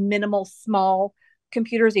very minimal, small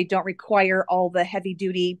computers. They don't require all the heavy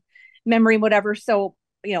duty memory, whatever. So,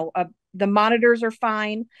 the monitors are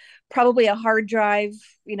fine. Probably a hard drive,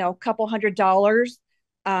 a couple $100,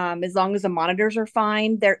 as long as the monitors are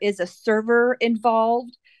fine. There is a server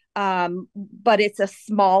involved, but it's a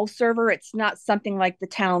small server. It's not something like the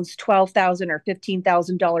town's $12,000 or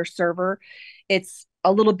 $15,000 server. It's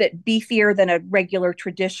a little bit beefier than a regular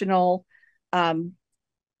traditional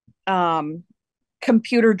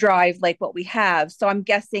computer drive like what we have. So I'm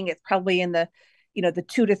guessing it's probably in the, you know, the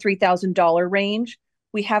 $2,000 to $3,000 range.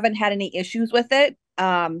 We haven't had any issues with it.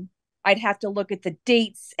 I'd have to look at the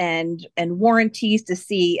dates and warranties to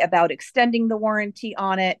see about extending the warranty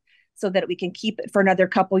on it so that we can keep it for another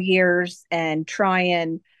couple years and try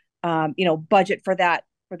and, you know, budget for that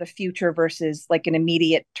for the future versus like an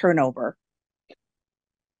immediate turnover.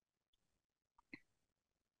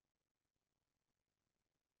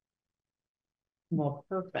 Well,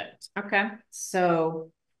 perfect. Okay.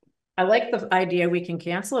 So I like the idea we can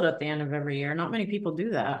cancel it at the end of every year. Not many people do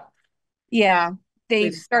that. Yeah,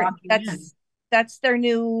 they've With started, locking that's their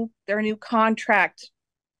new contract.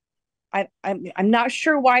 I'm not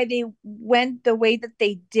sure why they went the way that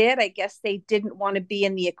they did. I guess they didn't want to be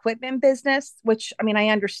in the equipment business, which, I mean, I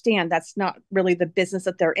understand that's not really the business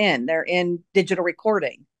that they're in. They're in digital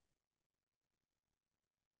recording.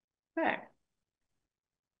 Okay.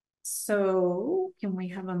 So can we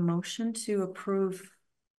have a motion to approve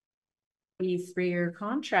the 3-year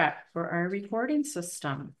contract for our recording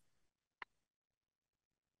system?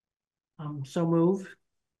 So move.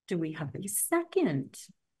 Do we have a second?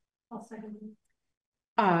 I'll second.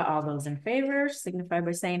 All those in favor signify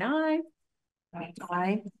by saying aye.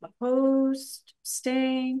 Aye. Opposed,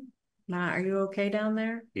 abstain. Matt, are you okay down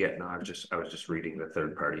there? Yeah, no, I was just reading the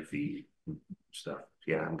third party fee stuff.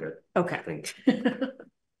 Yeah, I'm good. Okay. Thanks.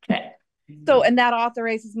 Okay. So, and that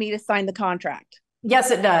authorizes me to sign the contract.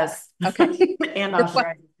 Yes, it does. Okay. And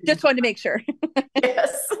just wanted to make sure.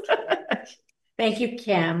 Yes. Thank you,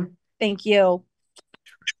 Kim. Thank you.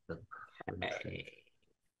 Okay.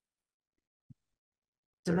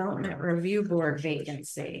 Development Review Board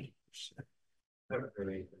vacancy.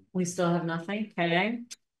 We still have nothing. Okay.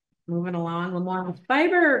 Moving along. Lamar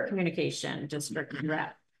Fiber Communication District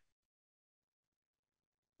Rep.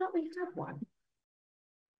 Thought we had one.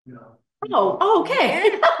 Oh,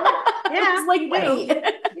 okay. Yeah. Like, wait.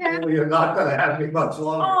 Yeah. Well, you're not gonna have me much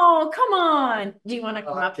longer. Oh, come on. Do you want to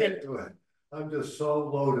come up and? I'm just so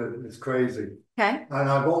loaded, it's crazy. Okay. And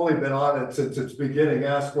I've only been on it since its beginning.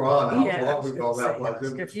 Ask Ron how Yeah, long ago that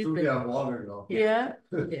was. It was too damn long ago. Yeah.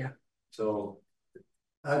 Yeah. So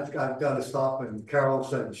I've got to stop, and Carol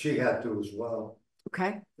said she had to as well.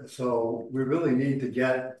 Okay. So we really need to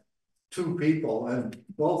get 2 people, and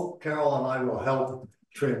both Carol and I will help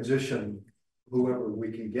transition whoever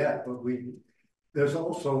we can get, but there's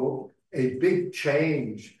also a big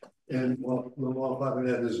change in what Vermont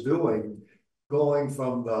Fibernet is doing, going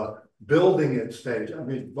from the building it stage. I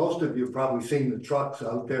mean, most of you have probably seen the trucks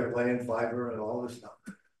out there laying fiber and all this stuff,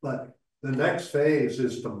 but the next phase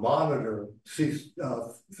is to monitor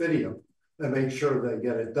Fidium and make sure they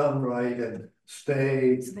get it done right and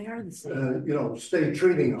stay, So they are the same. you know, stay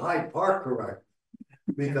treating Hyde Park correct,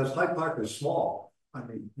 because Hyde Park is small. I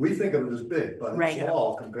mean, we think of it as big, but it's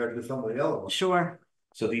small compared to some of the other ones. Sure.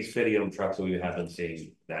 So these Fidium trucks that we have been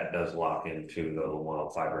seeing, that does lock into the Lamar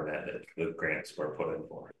Fibernet that the grants were put in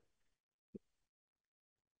for.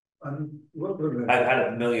 I've had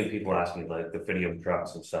a million people ask me like the Fidium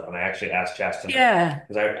trucks and stuff, and I actually asked Chaston. Yeah.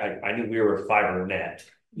 Because I knew we were Fibernet.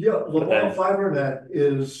 Yeah, Lamar Fibernet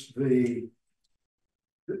is the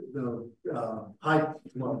Hyde,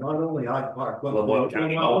 well, not only Hyde Park, but Lamar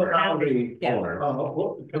County owner,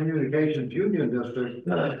 Communications Union District,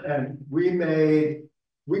 and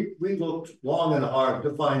we looked long and hard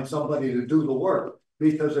to find somebody to do the work,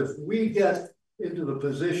 because if we get into the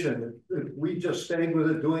position, if we just stayed with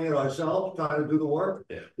it, doing it ourselves, trying to do the work,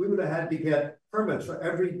 we would have had to get permits for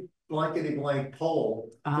every blankety blank pole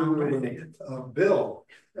to build.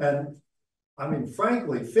 And I mean,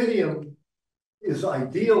 frankly, Fidium is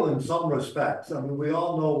ideal in some respects. I mean, we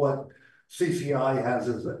all know what CCI has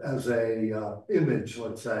as a image,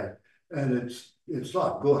 let's say, and it's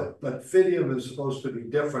not good, but Fidium is supposed to be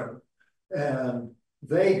different, and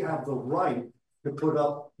they have the right to put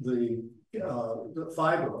up the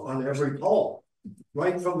fiber on every pole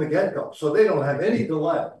right from the get-go, so they don't have any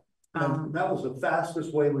delay. And that was the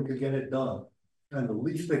fastest way we could get it done, and the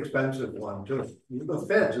least expensive one too. The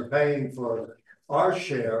feds are paying for our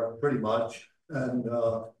share pretty much, and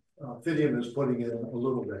Fidium is putting in a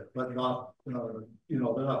little bit, but not, you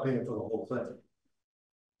know, they're not paying for the whole thing.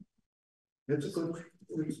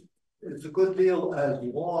 It's a good deal as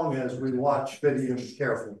long as we watch Fidium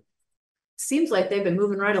carefully. Seems like they've been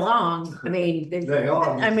moving right along. I mean, they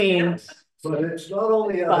are. I mean, but it's not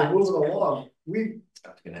only are they moving along, you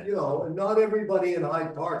know, not everybody in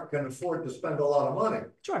Hyde Park can afford to spend a lot of money.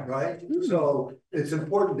 Sure. Right? Mm-hmm. So it's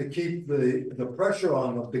important to keep the pressure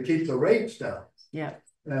on them to keep the rates down. Yeah.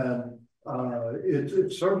 And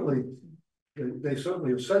it's certainly, they certainly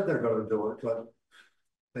have said they're going to do it, but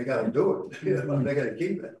they gotta do it, you know, they gotta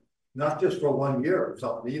keep it, not just for 1 year or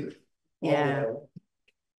something either. Yeah.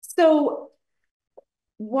 So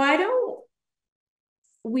why don't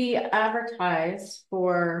we advertise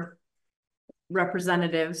for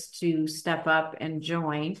representatives to step up and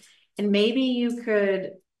join? And maybe you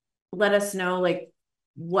could let us know like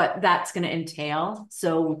what that's going to entail.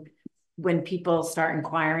 So when people start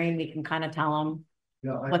inquiring, we can kind of tell them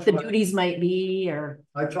what the duties might be, or.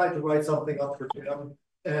 I tried to write something up for Tim,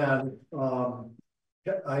 and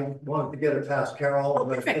I wanted to get it past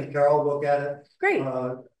Carol, and then Carol look at it. Great.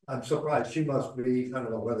 I'm surprised, she must be, I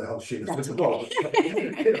don't know where the hell she is. That's You know,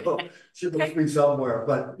 she must be somewhere,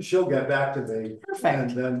 but she'll get back to me. Perfect.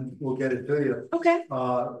 And then we'll get it to you. Okay.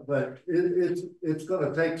 But it's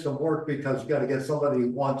gonna take some work, because you gotta get somebody who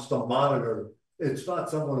wants to monitor. It's not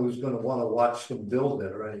someone who's gonna wanna watch them build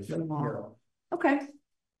it or anything, you know. Okay.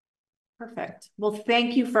 Perfect. Well,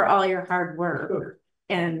 thank you for all your hard work,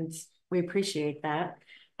 and we appreciate that.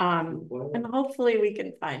 And hopefully we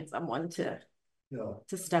can find someone to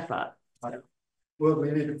step up. Well,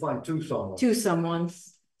 we need to find two someones. Two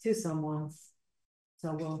someones.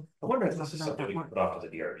 So we'll. I wonder if this is something we can put off to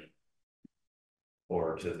the DRB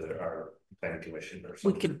or to our planning commission or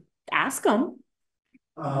something. We could ask them.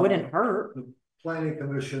 Wouldn't hurt. The planning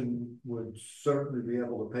commission would certainly be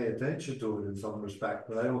able to pay attention to it in some respect,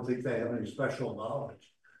 but I don't think they have any special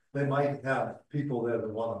knowledge. They might have people that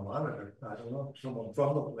want to monitor. I don't know, someone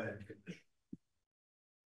from the planning commission.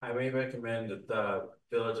 I may recommend that the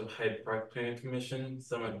Village of Hyde Park Planning Commission,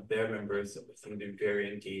 some of their members seem to be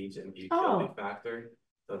very engaged in the utility factor,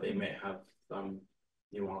 so they may have some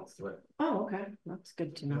nuance to it. Oh, okay, that's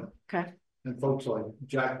good to know. Okay. And folks like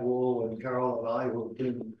Jack Wool and Carol and I, who've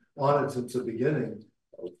been on it since the beginning,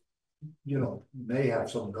 you know, may have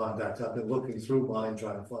some contacts. I've been looking through mine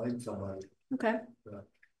trying to find somebody. Okay. I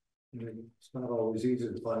mean, it's not always easy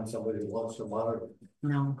to find somebody who wants to monitor.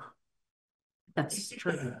 No. That's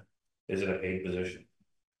true. Is it a paid position?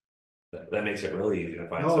 That makes it really easy to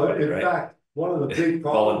find No, somebody, in right? fact, one of the big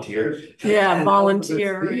problems. Volunteer. Yeah,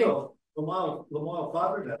 volunteer. Lamar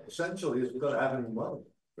Fiber essentially isn't gonna have any money.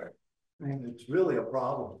 Right. And it's really a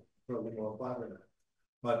problem for Lamar Fiber.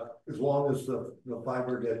 But as long as the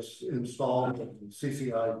fiber gets installed and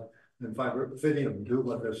CCI and Fidium do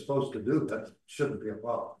what they're supposed to do, that shouldn't be a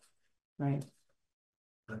problem. Right.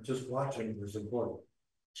 And just watching is important.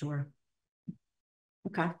 Sure.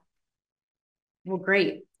 Okay. Well,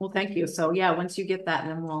 great. Well, thank you. So yeah, once you get that,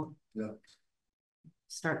 then we'll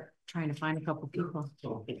start trying to find a couple people.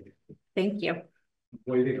 Thank you.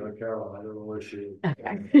 Waiting on Carol. I don't know where she is.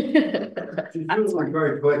 Okay. She's usually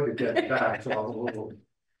very quick to get back, so I'm a little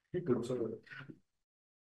concerned.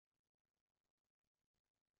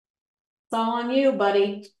 It's all on you,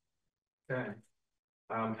 buddy. Okay.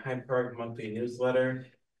 Hyde Park monthly newsletter.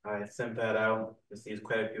 I sent that out, received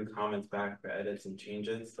quite a few comments back for edits and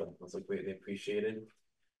changes, so those are greatly appreciated.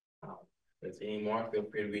 If there's any more, feel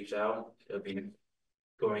free to reach out. It'll be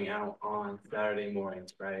going out on Saturday morning,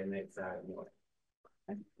 Friday night, Saturday morning.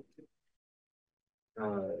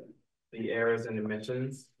 The errors and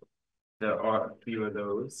omissions, there are a few of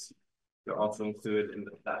those. They're also included in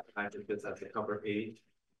that package that's at the cover page.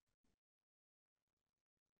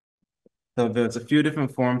 So there's a few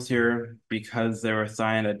different forms here because they were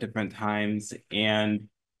signed at different times, and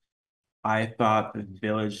I thought the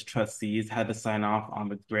village trustees had to sign off on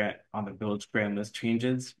the village grant list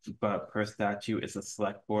changes, but per statute, it's a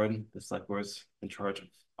select board. The select board's in charge of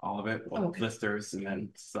all of it, well, listers, and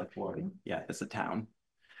then select board. Yeah, it's a town.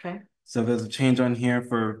 Okay. So there's a change on here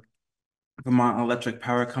for Vermont Electric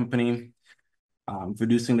Power Company,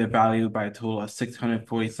 reducing their value by a total of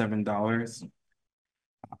 $647.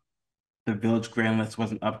 The village grand list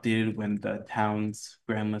wasn't updated when the town's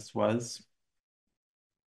grand list was.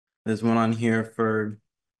 There's one on here for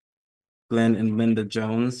Glenn and Linda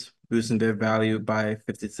Jones, boosting their value by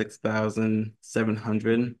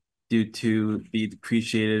 $56,700 due to the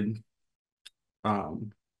depreciated,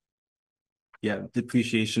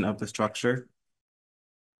 depreciation of the structure.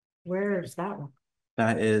 Where is that one?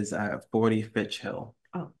 That is at 40 Fitch Hill.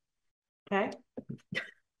 Oh, okay.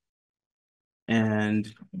 And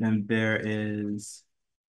then there is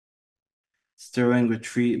Sterling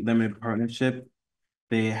Retreat Limited Partnership.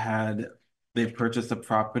 They purchased a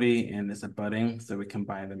property and it's abutting, so we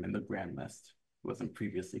combine them in the grand list. It wasn't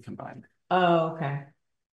previously combined. Oh, okay.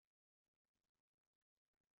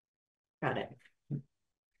 Got it.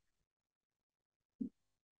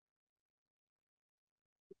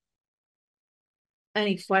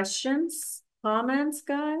 Any questions, comments,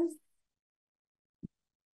 guys?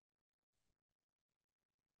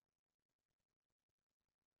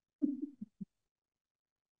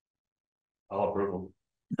 I'll approve them.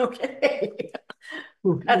 Okay.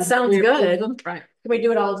 That sounds good. Right. Can we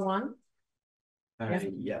do it all as one?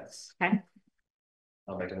 Yes. Okay.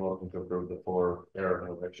 I'll make a motion to approve the 4 error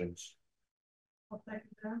evictions.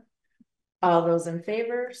 All those in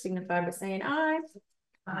favor signify by saying aye.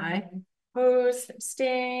 Aye. Opposed,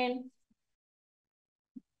 abstain.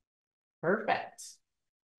 Perfect.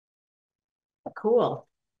 Cool.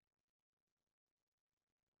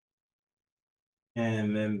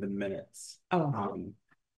 And then the minutes. Oh.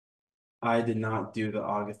 I did not do the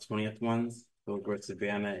August 20th ones. Those were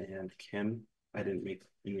Savannah and Kim. I didn't make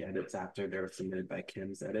any edits after they were submitted by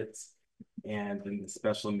Kim's edits. And then the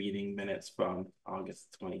special meeting minutes from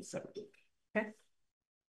August 27th. Okay.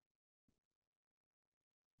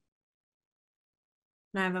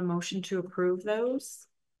 Can I have a motion to approve those?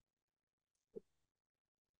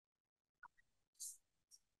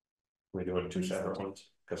 We do it 2 separate ones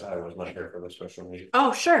because I was not here for the special meeting.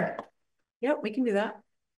 Oh, sure. Yep, we can do that.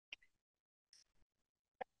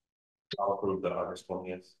 I'll approve the August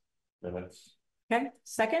 20th minutes. Okay,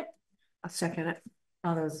 second? I'll second it.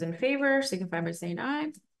 All those in favor signify by saying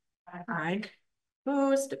aye. Aye.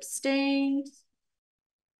 Opposed, abstained.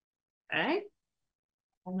 Okay.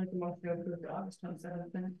 I'll make a motion to approve the August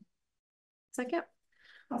 27th minutes. Second.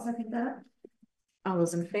 I'll second that. All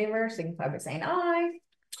those in favor signify by saying aye.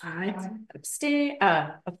 Aye. Abstain,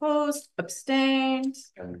 opposed, abstained.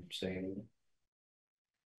 I'm saying.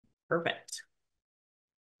 Perfect.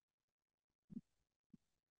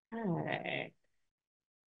 Okay.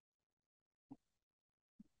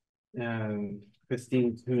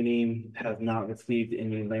 Christine Cooney has not received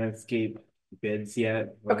any landscape bids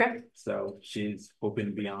yet. Okay. So she's hoping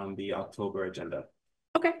to be on the October agenda.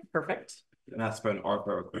 Okay, perfect. And that's for an ARPA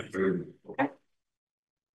request. Okay.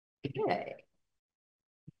 Okay.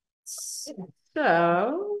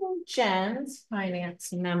 So Jen's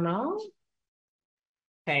finance memo.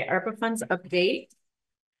 Okay, ARPA funds update.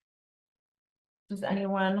 Does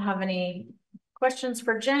anyone have any questions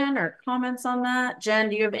for Jen or comments on that? Jen,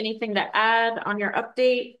 do you have anything to add on your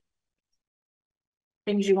update?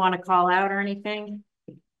 Things you want to call out or anything?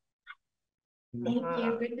 Thank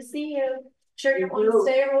you. Good to see you. Sure you want to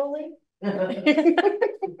stay rolling? You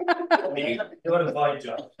want to find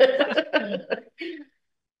job.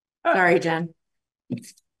 Sorry, Jen.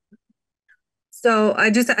 So I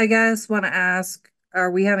guess want to ask,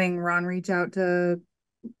 are we having Ron reach out to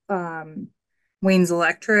Wayne's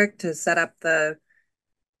Electric to set up the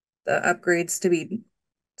upgrades to be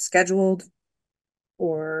scheduled,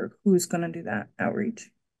 or who's going to do that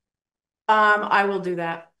outreach? I will do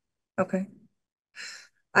that. Okay.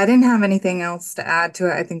 I didn't have anything else to add to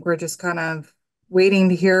it. I think we're just kind of waiting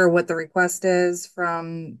to hear what the request is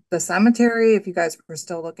from the cemetery. If you guys were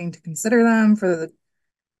still looking to consider them for the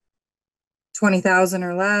 20,000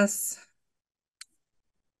 or less.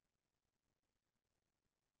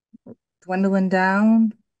 Dwindling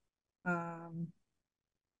down.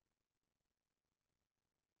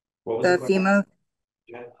 What was the FEMA.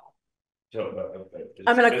 Yeah. So,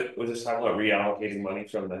 was this talking about reallocating money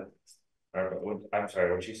from the? I'm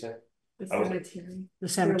sorry, what did she say? The cemetery. The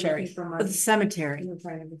cemetery. The cemetery.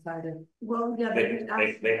 Well, yeah,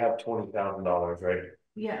 they have $20,000, right?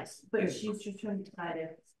 yes, but she's just trying to decide if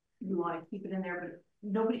you want to keep it in there, but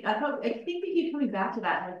nobody, I think they keep coming back to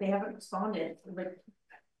that, like they haven't responded, like.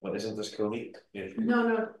 Well, isn't this Cooney?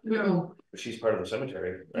 No. She's part of the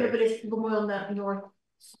cemetery, right? Yeah, but it's Memorial North.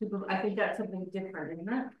 I think that's something different,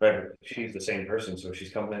 isn't it? Right, she's the same person, so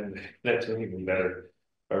she's coming in. That's even better,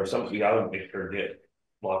 or something. You gotta make her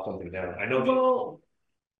lock something down. I know. Well,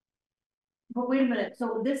 but wait a minute.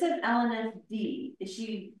 So this is LNSD. Is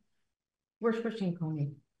she? Where's Christine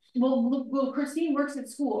Coney? Well, Christine works at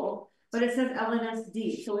school, but it says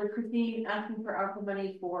LNSD. So is Christine asking for ARPA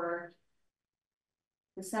money for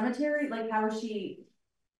the cemetery? Like, how is she?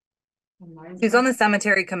 She's on the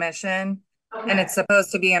cemetery commission. Okay. And it's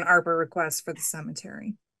supposed to be an ARPA request for the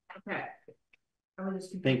cemetery. Okay.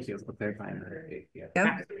 Thank you for clarifying that. Yeah.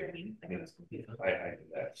 I did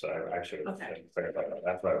that, so I should have clarified that.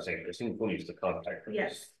 That's what I was saying. Christine Cooney is the contact.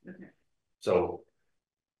 Yes. Okay. So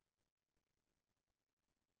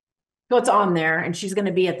it's on there, and she's going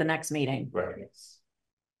to be at the next meeting. Right.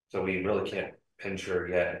 So we really can't pinch her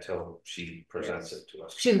yet until she presents it to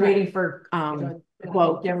us. She's waiting for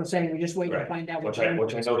quote. Yeah, we're saying we just wait to find out. Which I know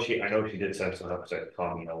she did send some up to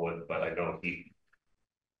Tommy Elwood, but I know he.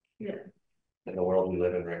 Yeah. In the world we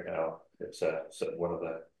live in right now, it's one of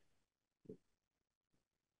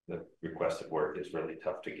the requested work is really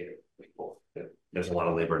tough to get people. There's a lot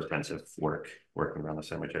of labor intensive work working around the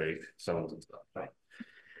cemetery, stones and stuff. Right?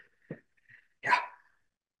 Yeah.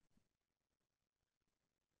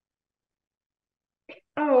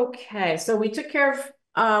 Okay, so we took care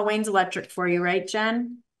of Wayne's Electric for you, right,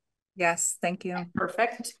 Jen? Yes, thank you.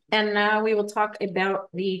 Perfect. And now we will talk about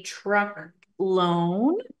the truck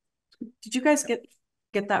loan. Did you guys get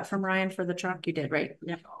that from Ryan for the truck? You did, right?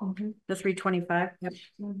 Yeah. The 325. Yep.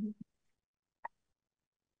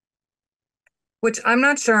 Which I'm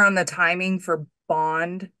not sure on the timing for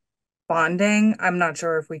bonding. I'm not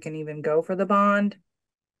sure if we can even go for the bond.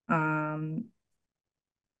 But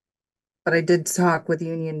I did talk with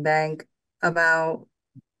Union Bank about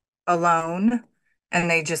a loan,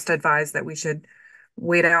 and they just advised that we should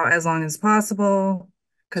wait out as long as possible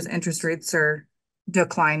because interest rates are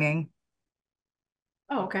declining.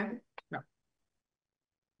 Oh, okay.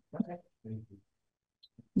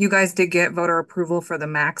 You guys did get voter approval for the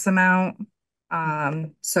max amount.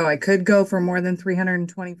 So I could go for more than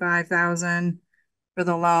 325,000 for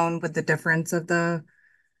the loan with the difference of the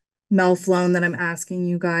MELF loan that I'm asking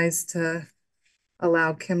you guys to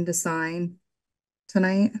allow Kim to sign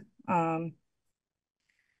tonight.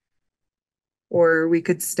 Or we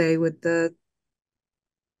could stay with the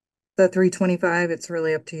 325. It's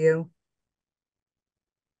really up to you.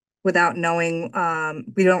 Without knowing,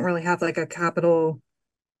 we don't really have like a capital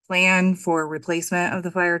plan for replacement of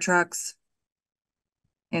the fire trucks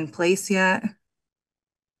in place yet.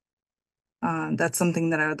 That's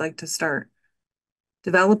something that I would like to start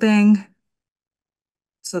developing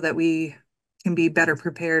so that we can be better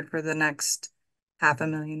prepared for the next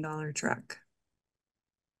 $500,000 truck.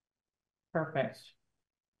 Perfect.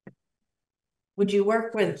 Would you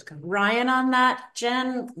work with Ryan on that,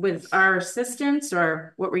 Jen, with our assistance,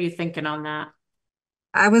 or what were you thinking on that?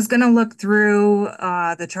 I was going to look through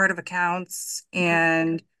the chart of accounts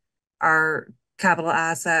and our capital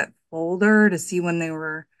asset folder to see when they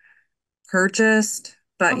were purchased.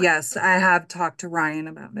 But Okay. yes, I have talked to Ryan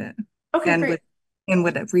about it. Okay, and great.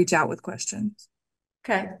 would reach out with questions.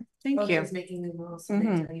 Okay, thank you. Making the rules.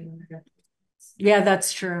 Yeah,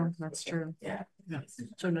 that's true. That's true. Yeah.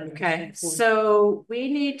 Okay, so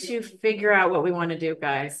we need to figure out what we want to do,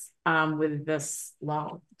 guys, with this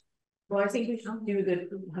loan. Well, I think we should do the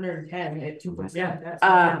 110 at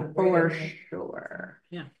 2%. For sure.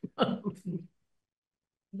 Yeah.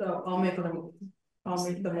 So I'll make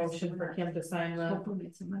the motion for Kim to sign the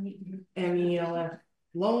MELF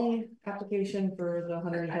loan application for the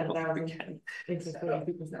 110,000.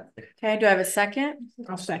 Okay, do I have a second?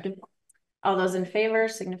 I'll second. All those in favor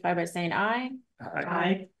signify by saying aye.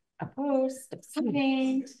 Aye. Opposed,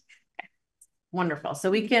 abstained. Okay. Wonderful, so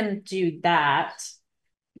we can do that.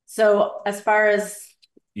 So as far as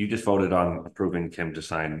You just voted on approving Kim to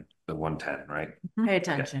sign the 110, right? pay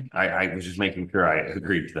attention. I was just making sure I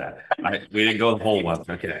agreed to that. We didn't go the whole one,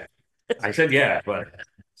 okay. I said yeah, but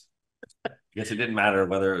I guess it didn't matter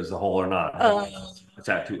whether it was the whole or not. It's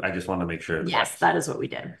that too. I just wanted to make sure. Yes, that is what we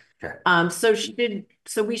did. Okay. So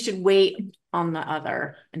we should wait on the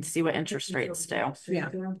other and see what interest rates do. Yeah.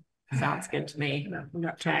 Sounds good to me.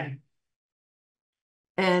 Okay.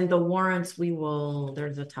 And the warrants,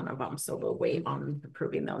 there's a ton of them, so we'll wait on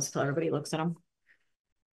approving those till everybody looks at them.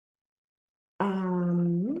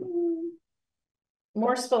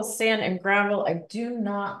 More spill sand and gravel. I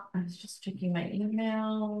was just checking my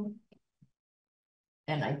email.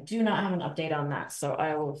 And I do not have an update on that, so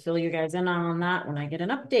I will fill you guys in on that when I get an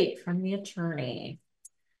update from the attorney.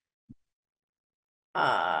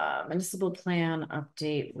 Municipal plan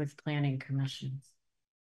update with planning commissions.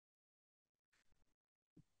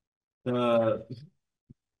 The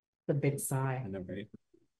big sigh. I know, right?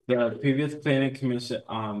 The previous planning commission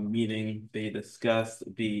meeting, they discussed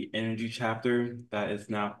the energy chapter that is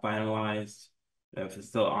now finalized. It's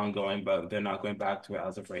still ongoing, but they're not going back to it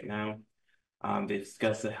as of right now. They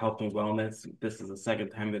discussed the health and wellness. This is the second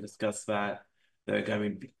time they discussed that. They're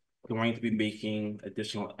going to be making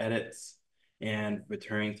additional edits and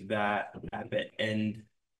returning to that at the end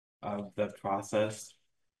of the process.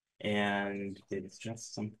 And they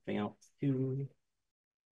discussed something else too.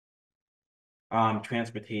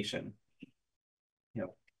 Transportation.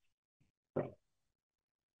 Yep. So,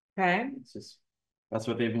 okay. That's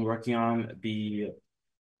what they've been working on. The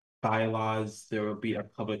bylaws, there will be a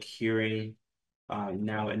public hearing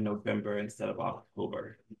now in November instead of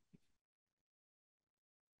October.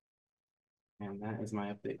 And that is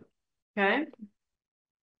my update. Okay.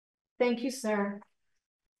 Thank you, sir.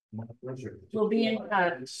 My pleasure. We'll be in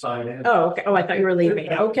touch. Sign in. Oh, okay. Oh, I thought you were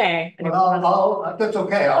leaving. Okay. That's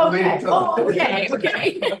okay. I'll leave. Okay.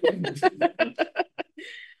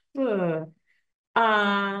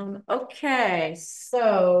 Okay,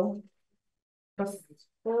 so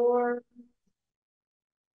before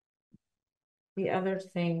the other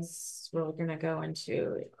things we're gonna go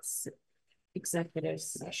into, executive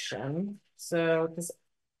session. So, because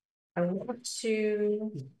I want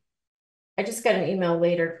to, I just got an email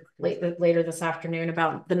later this afternoon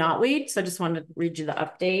about the knotweed. So I just wanted to read you the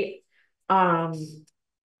update.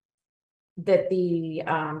 That the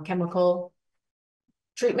chemical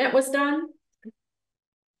treatment was done.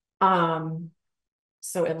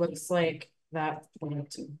 So it looks like that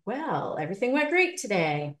went well. Everything went great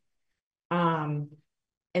today. And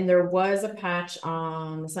there was a patch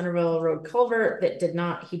on the Centerville Road culvert that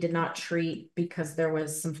he did not treat because there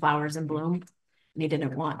was some flowers in bloom and he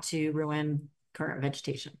didn't want to ruin current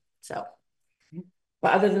vegetation. So,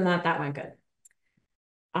 but other than that, that went good.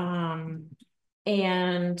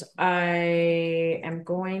 And I am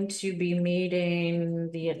going to be meeting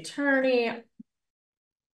the attorney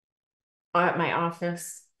at my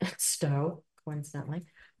office at Stowe, coincidentally,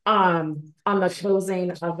 on the closing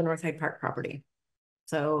of the North Hyde Park property.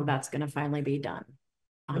 So that's going to finally be done.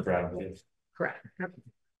 Correct.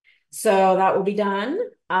 So that will be done.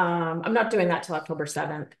 I'm not doing that till October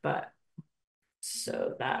 7th, but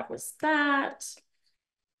so that was that.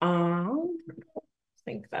 I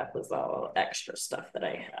think that was all extra stuff that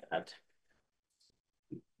I had.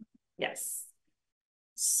 Yes.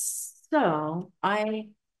 So I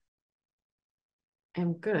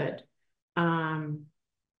am good.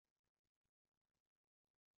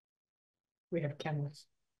 We have cameras.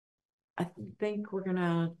 I think we're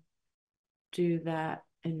gonna do that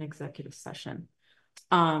in executive session.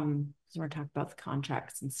 So we're talking about the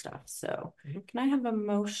contracts and stuff. So can I have a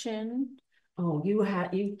motion? Oh, you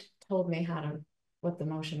told me what the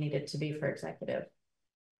motion needed to be for executive.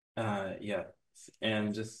 Yeah,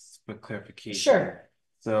 and just for clarification. Sure.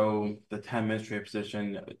 So the town administrator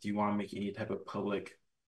position, do you want to make any type of public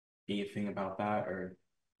anything about that, or?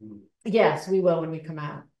 Yes, we will when we come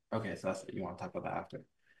out. Okay, so that's what you want to talk about that after.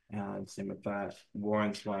 And same with that.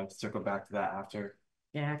 Warrants, want to circle back to that after.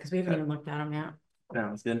 Yeah, because we haven't even looked at them yet.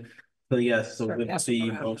 Sounds good. So yes, so with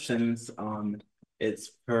the motions,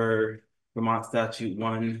 it's per Vermont statute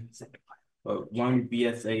 1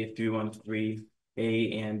 BSA 313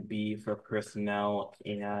 A and B for personnel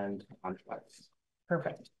and contracts.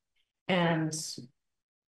 Perfect. And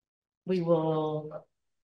we will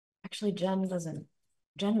actually Jen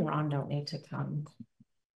and Ron don't need to come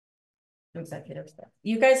to executive session.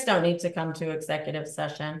 You guys don't need to come to executive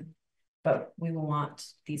session, but we will want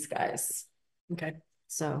these guys. Okay.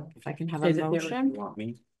 So if I can have a motion. You want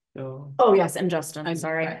me? So... Oh yes, and Justin. I'm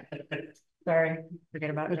sorry. Sorry, forget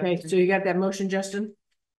about it. Okay, Justin. So you got that motion, Justin?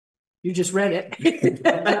 You just read it.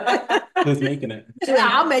 Who's making it? Yeah,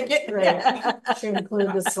 I'll make it. Right. To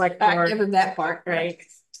include the select board. Give him that part. Right.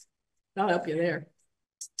 I'll help you there.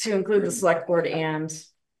 To include the select board and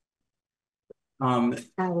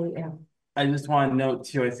yeah. I just want to note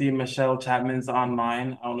too, I see Michelle Chapman's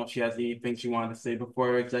online. I don't know if she has anything she wanted to say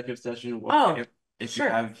before executive session. Oh, if sure.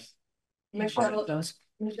 You have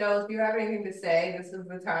Michelle, if you have anything to say, this is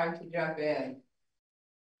the time to jump in.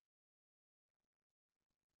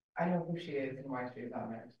 I know who she is and why she's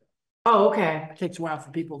on there. Oh, okay. It takes a while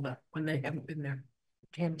for people to, when they haven't been there.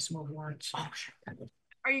 Hand me some more warrants. Oh, sure.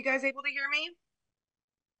 Are you guys able to hear me?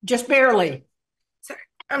 Just barely. Sorry,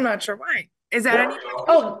 I'm not sure why. Is that any?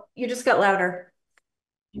 Oh, you just got louder.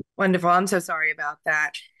 Wonderful. I'm so sorry about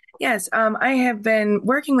that. Yes, I have been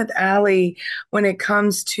working with Allie when it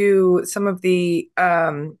comes to some of the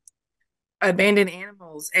abandoned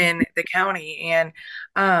animals in the county, and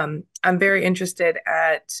I'm very interested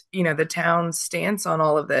at the town's stance on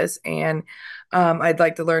all of this, and I'd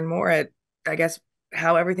like to learn more at, I guess,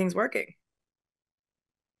 how everything's working.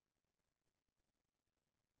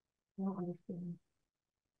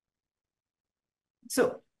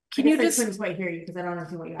 So can you just couldn't quite hear you because I don't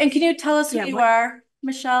understand what you. And can you tell us who you are,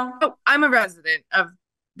 Michelle? Oh, I'm a resident of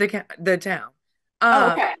the town.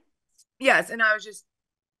 Okay. Yes, and I was just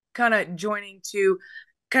kind of joining to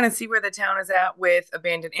kind of see where the town is at with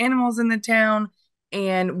abandoned animals in the town,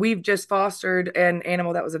 and we've just fostered an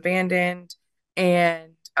animal that was abandoned,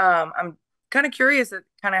 and I'm kind of curious at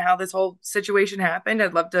kind of how this whole situation happened.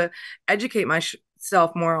 I'd love to educate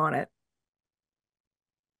myself more on it.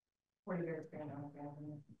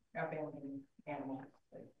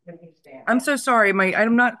 I'm so sorry.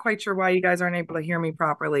 I'm not quite sure why you guys aren't able to hear me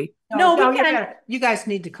properly. No, you guys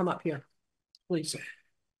need to come up here, please.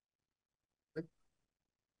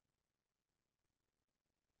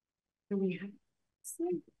 Do we have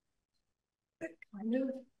kind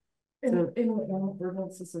of in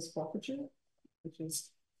ordinance this is forfeiture, which is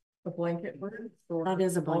a blanket word. That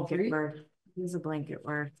is a blanket word. It is a blanket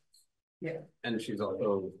word. Yeah. And she's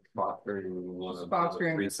also fostering one of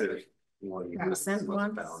Fostering. the recent one. Recent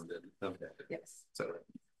ones? Okay. Yes. So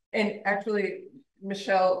And actually,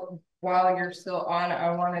 Michelle, while you're still on, I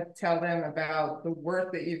want to tell them about the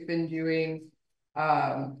work that you've been doing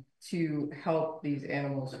to help these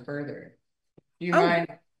animals further. Do you mind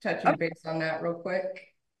touching base on that real quick?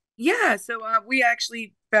 Yeah, so we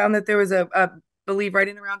actually found that there was a believe right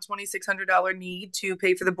in around $2,600 need to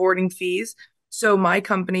pay for the boarding fees. So my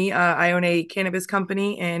company, I own a cannabis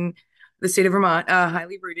company in the state of Vermont,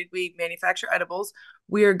 highly rooted. We manufacture edibles.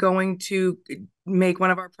 We are going to make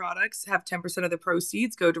one of our products, have 10% of the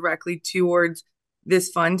proceeds go directly towards this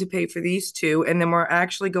fund to pay for these two. And then we're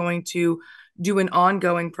actually going to do an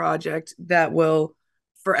ongoing project that will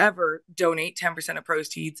forever donate 10% of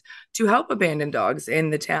proceeds to help abandoned dogs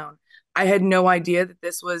in the town. I had no idea that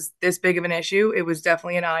this was this big of an issue. It was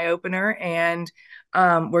definitely an eye opener, and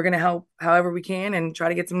we're going to help however we can and try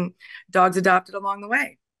to get some dogs adopted along the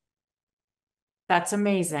way. That's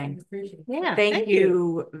amazing. Yeah. Thank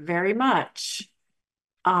you very much.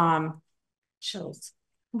 Chills.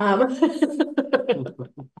 I'm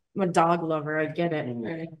a dog lover, I get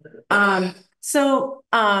it. So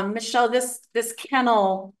Michelle, this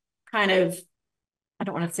kennel kind of, I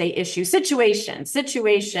don't want to say issue,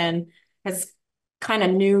 situation has kind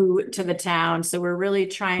of new to the town. So we're really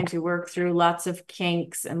trying to work through lots of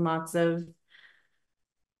kinks and lots of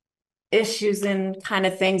issues and kind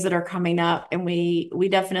of things that are coming up. And we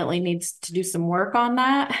definitely need to do some work on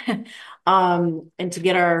that. And to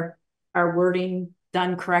get our wording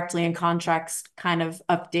done correctly and contracts kind of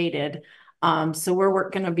updated. So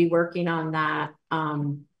we're going to be working on that.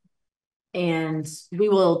 And we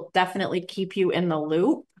will definitely keep you in the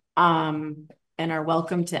loop, and are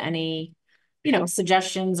welcome to any,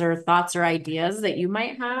 suggestions or thoughts or ideas that you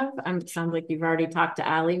might have. It sounds like you've already talked to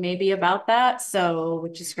Allie maybe about that. So,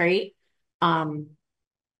 which is great.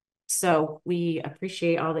 So we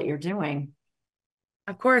appreciate all that you're doing.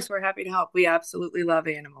 Of course, we're happy to help. We absolutely love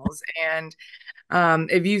animals. And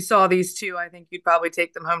if you saw these two, I think you'd probably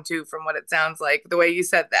take them home too, from what it sounds like, the way you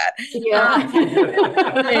said that. Yeah.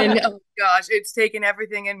 And oh gosh, it's taken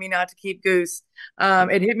everything in me not to keep Goose.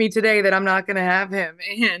 It hit me today that I'm not going to have him,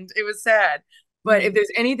 and it was sad. But if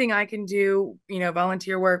there's anything I can do,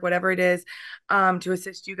 volunteer work, whatever it is, to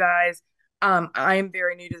assist you guys, I am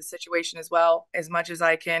very new to the situation as well. As much as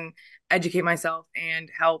I can educate myself and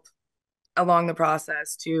help along the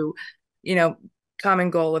process to, common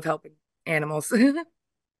goal of helping animals.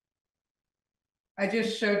 I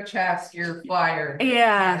just showed Chask your flyer.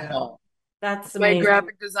 Yeah. That's amazing. My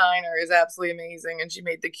graphic designer is absolutely amazing, and she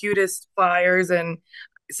made the cutest flyers, and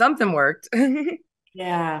something worked.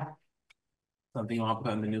 Yeah. Something you want to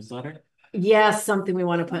put in the newsletter? Yes, something we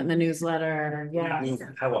want to put in the newsletter. Yeah.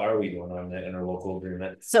 How are we doing on the interlocal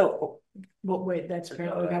agreement? So, Well, wait, that's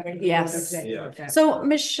apparently. yes. So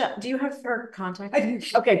Michelle, do you have her contact? I do.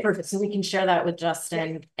 Okay, perfect. So we can share that with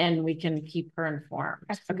Justin and we can keep her informed.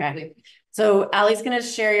 Absolutely. Okay. So Allie's going to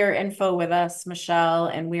share your info with us, Michelle,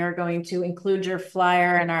 and we are going to include your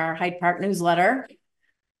flyer in our Hyde Park newsletter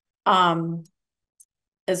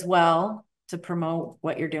as well to promote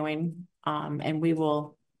what you're doing. And we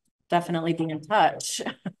will definitely be in touch.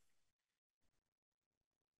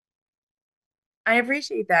 I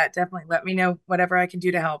appreciate that. Definitely let me know whatever I can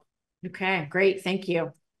do to help. Okay, great. Thank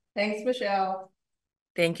you. Thanks, Michelle.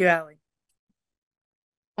 Thank you, Allie.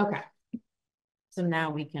 Okay. So now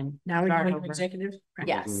we can Now we start go over. to executive.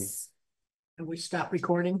 Yes, And we stop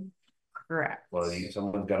recording. correct. Well,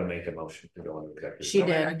 someone's got to make a motion to go into executive. She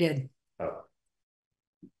did. I did. Oh.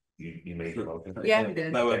 You made the motion? Yeah, we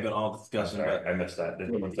did. That would have been all discussion, Sorry, but I missed that.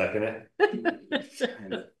 Did someone second it?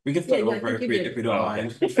 we can start Yeah, I over think you did. if we don't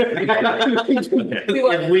mind. If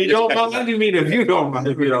we don't mind, you mean if you don't mind,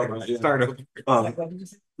 if we don't mind, start over.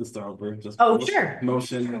 To start over, just sure.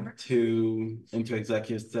 motion to into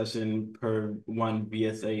executive session per 1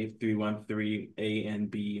 VSA 313 A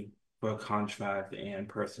and B for contract and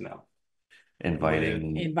personnel.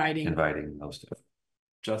 Inviting those two.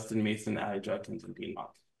 Justin Mason, Allie Judkins, and Dean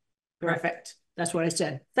Moss. Perfect. That's what I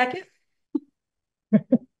said. Second.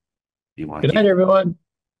 You want Good night, everyone.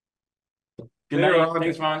 Good night, Ron.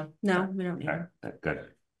 Thanks, Ron. No, we don't need All right, good.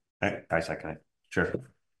 I second it. Sure.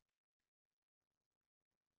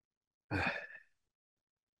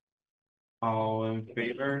 All in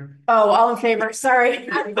favor? Oh, all in favor. Sorry.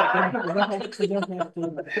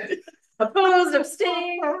 Opposed,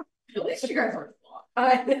 abstain. At least you guys are.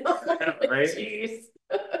 I know. Right? Jeez.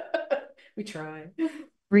 We try.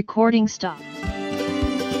 Recording stopped.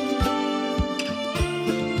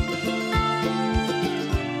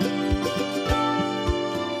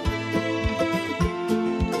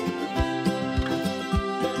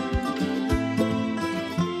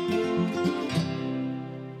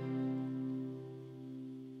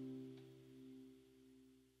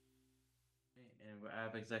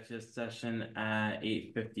 executive session at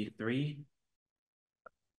 8:53.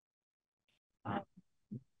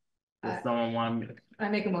 Does someone want me? I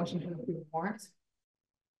make a motion to approve the warrants.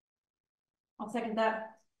 I'll second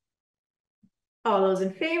that. All those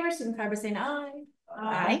in favor, signify by saying aye.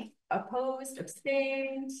 Aye. Opposed,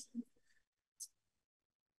 abstained.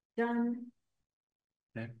 Done.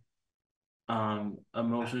 Okay. A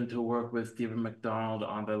motion to work with Stephen McDonald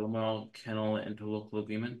on the Lemuel Kennel interlocal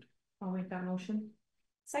agreement. I'll make that motion.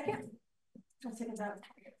 Second. I'll second that.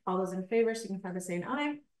 All those in favor, signify by saying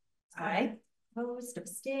aye. Aye. Opposed,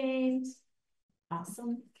 abstained.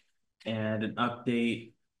 Awesome. And an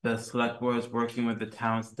update, the select board is working with the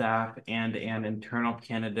town staff and an internal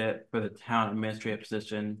candidate for the town administrative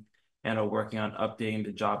position and are working on updating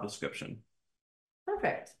the job description.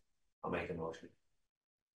 Perfect. I'll make a motion.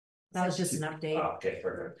 That was just an update. Okay,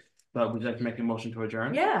 perfect. But would you like to make a motion to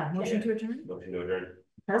adjourn? Yeah, motion to adjourn. Motion to adjourn.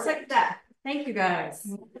 I'll second that. Thank you, guys.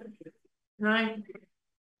 Nine.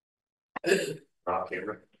 Off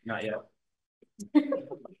camera. Not yet.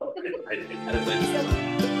 I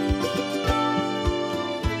didn't.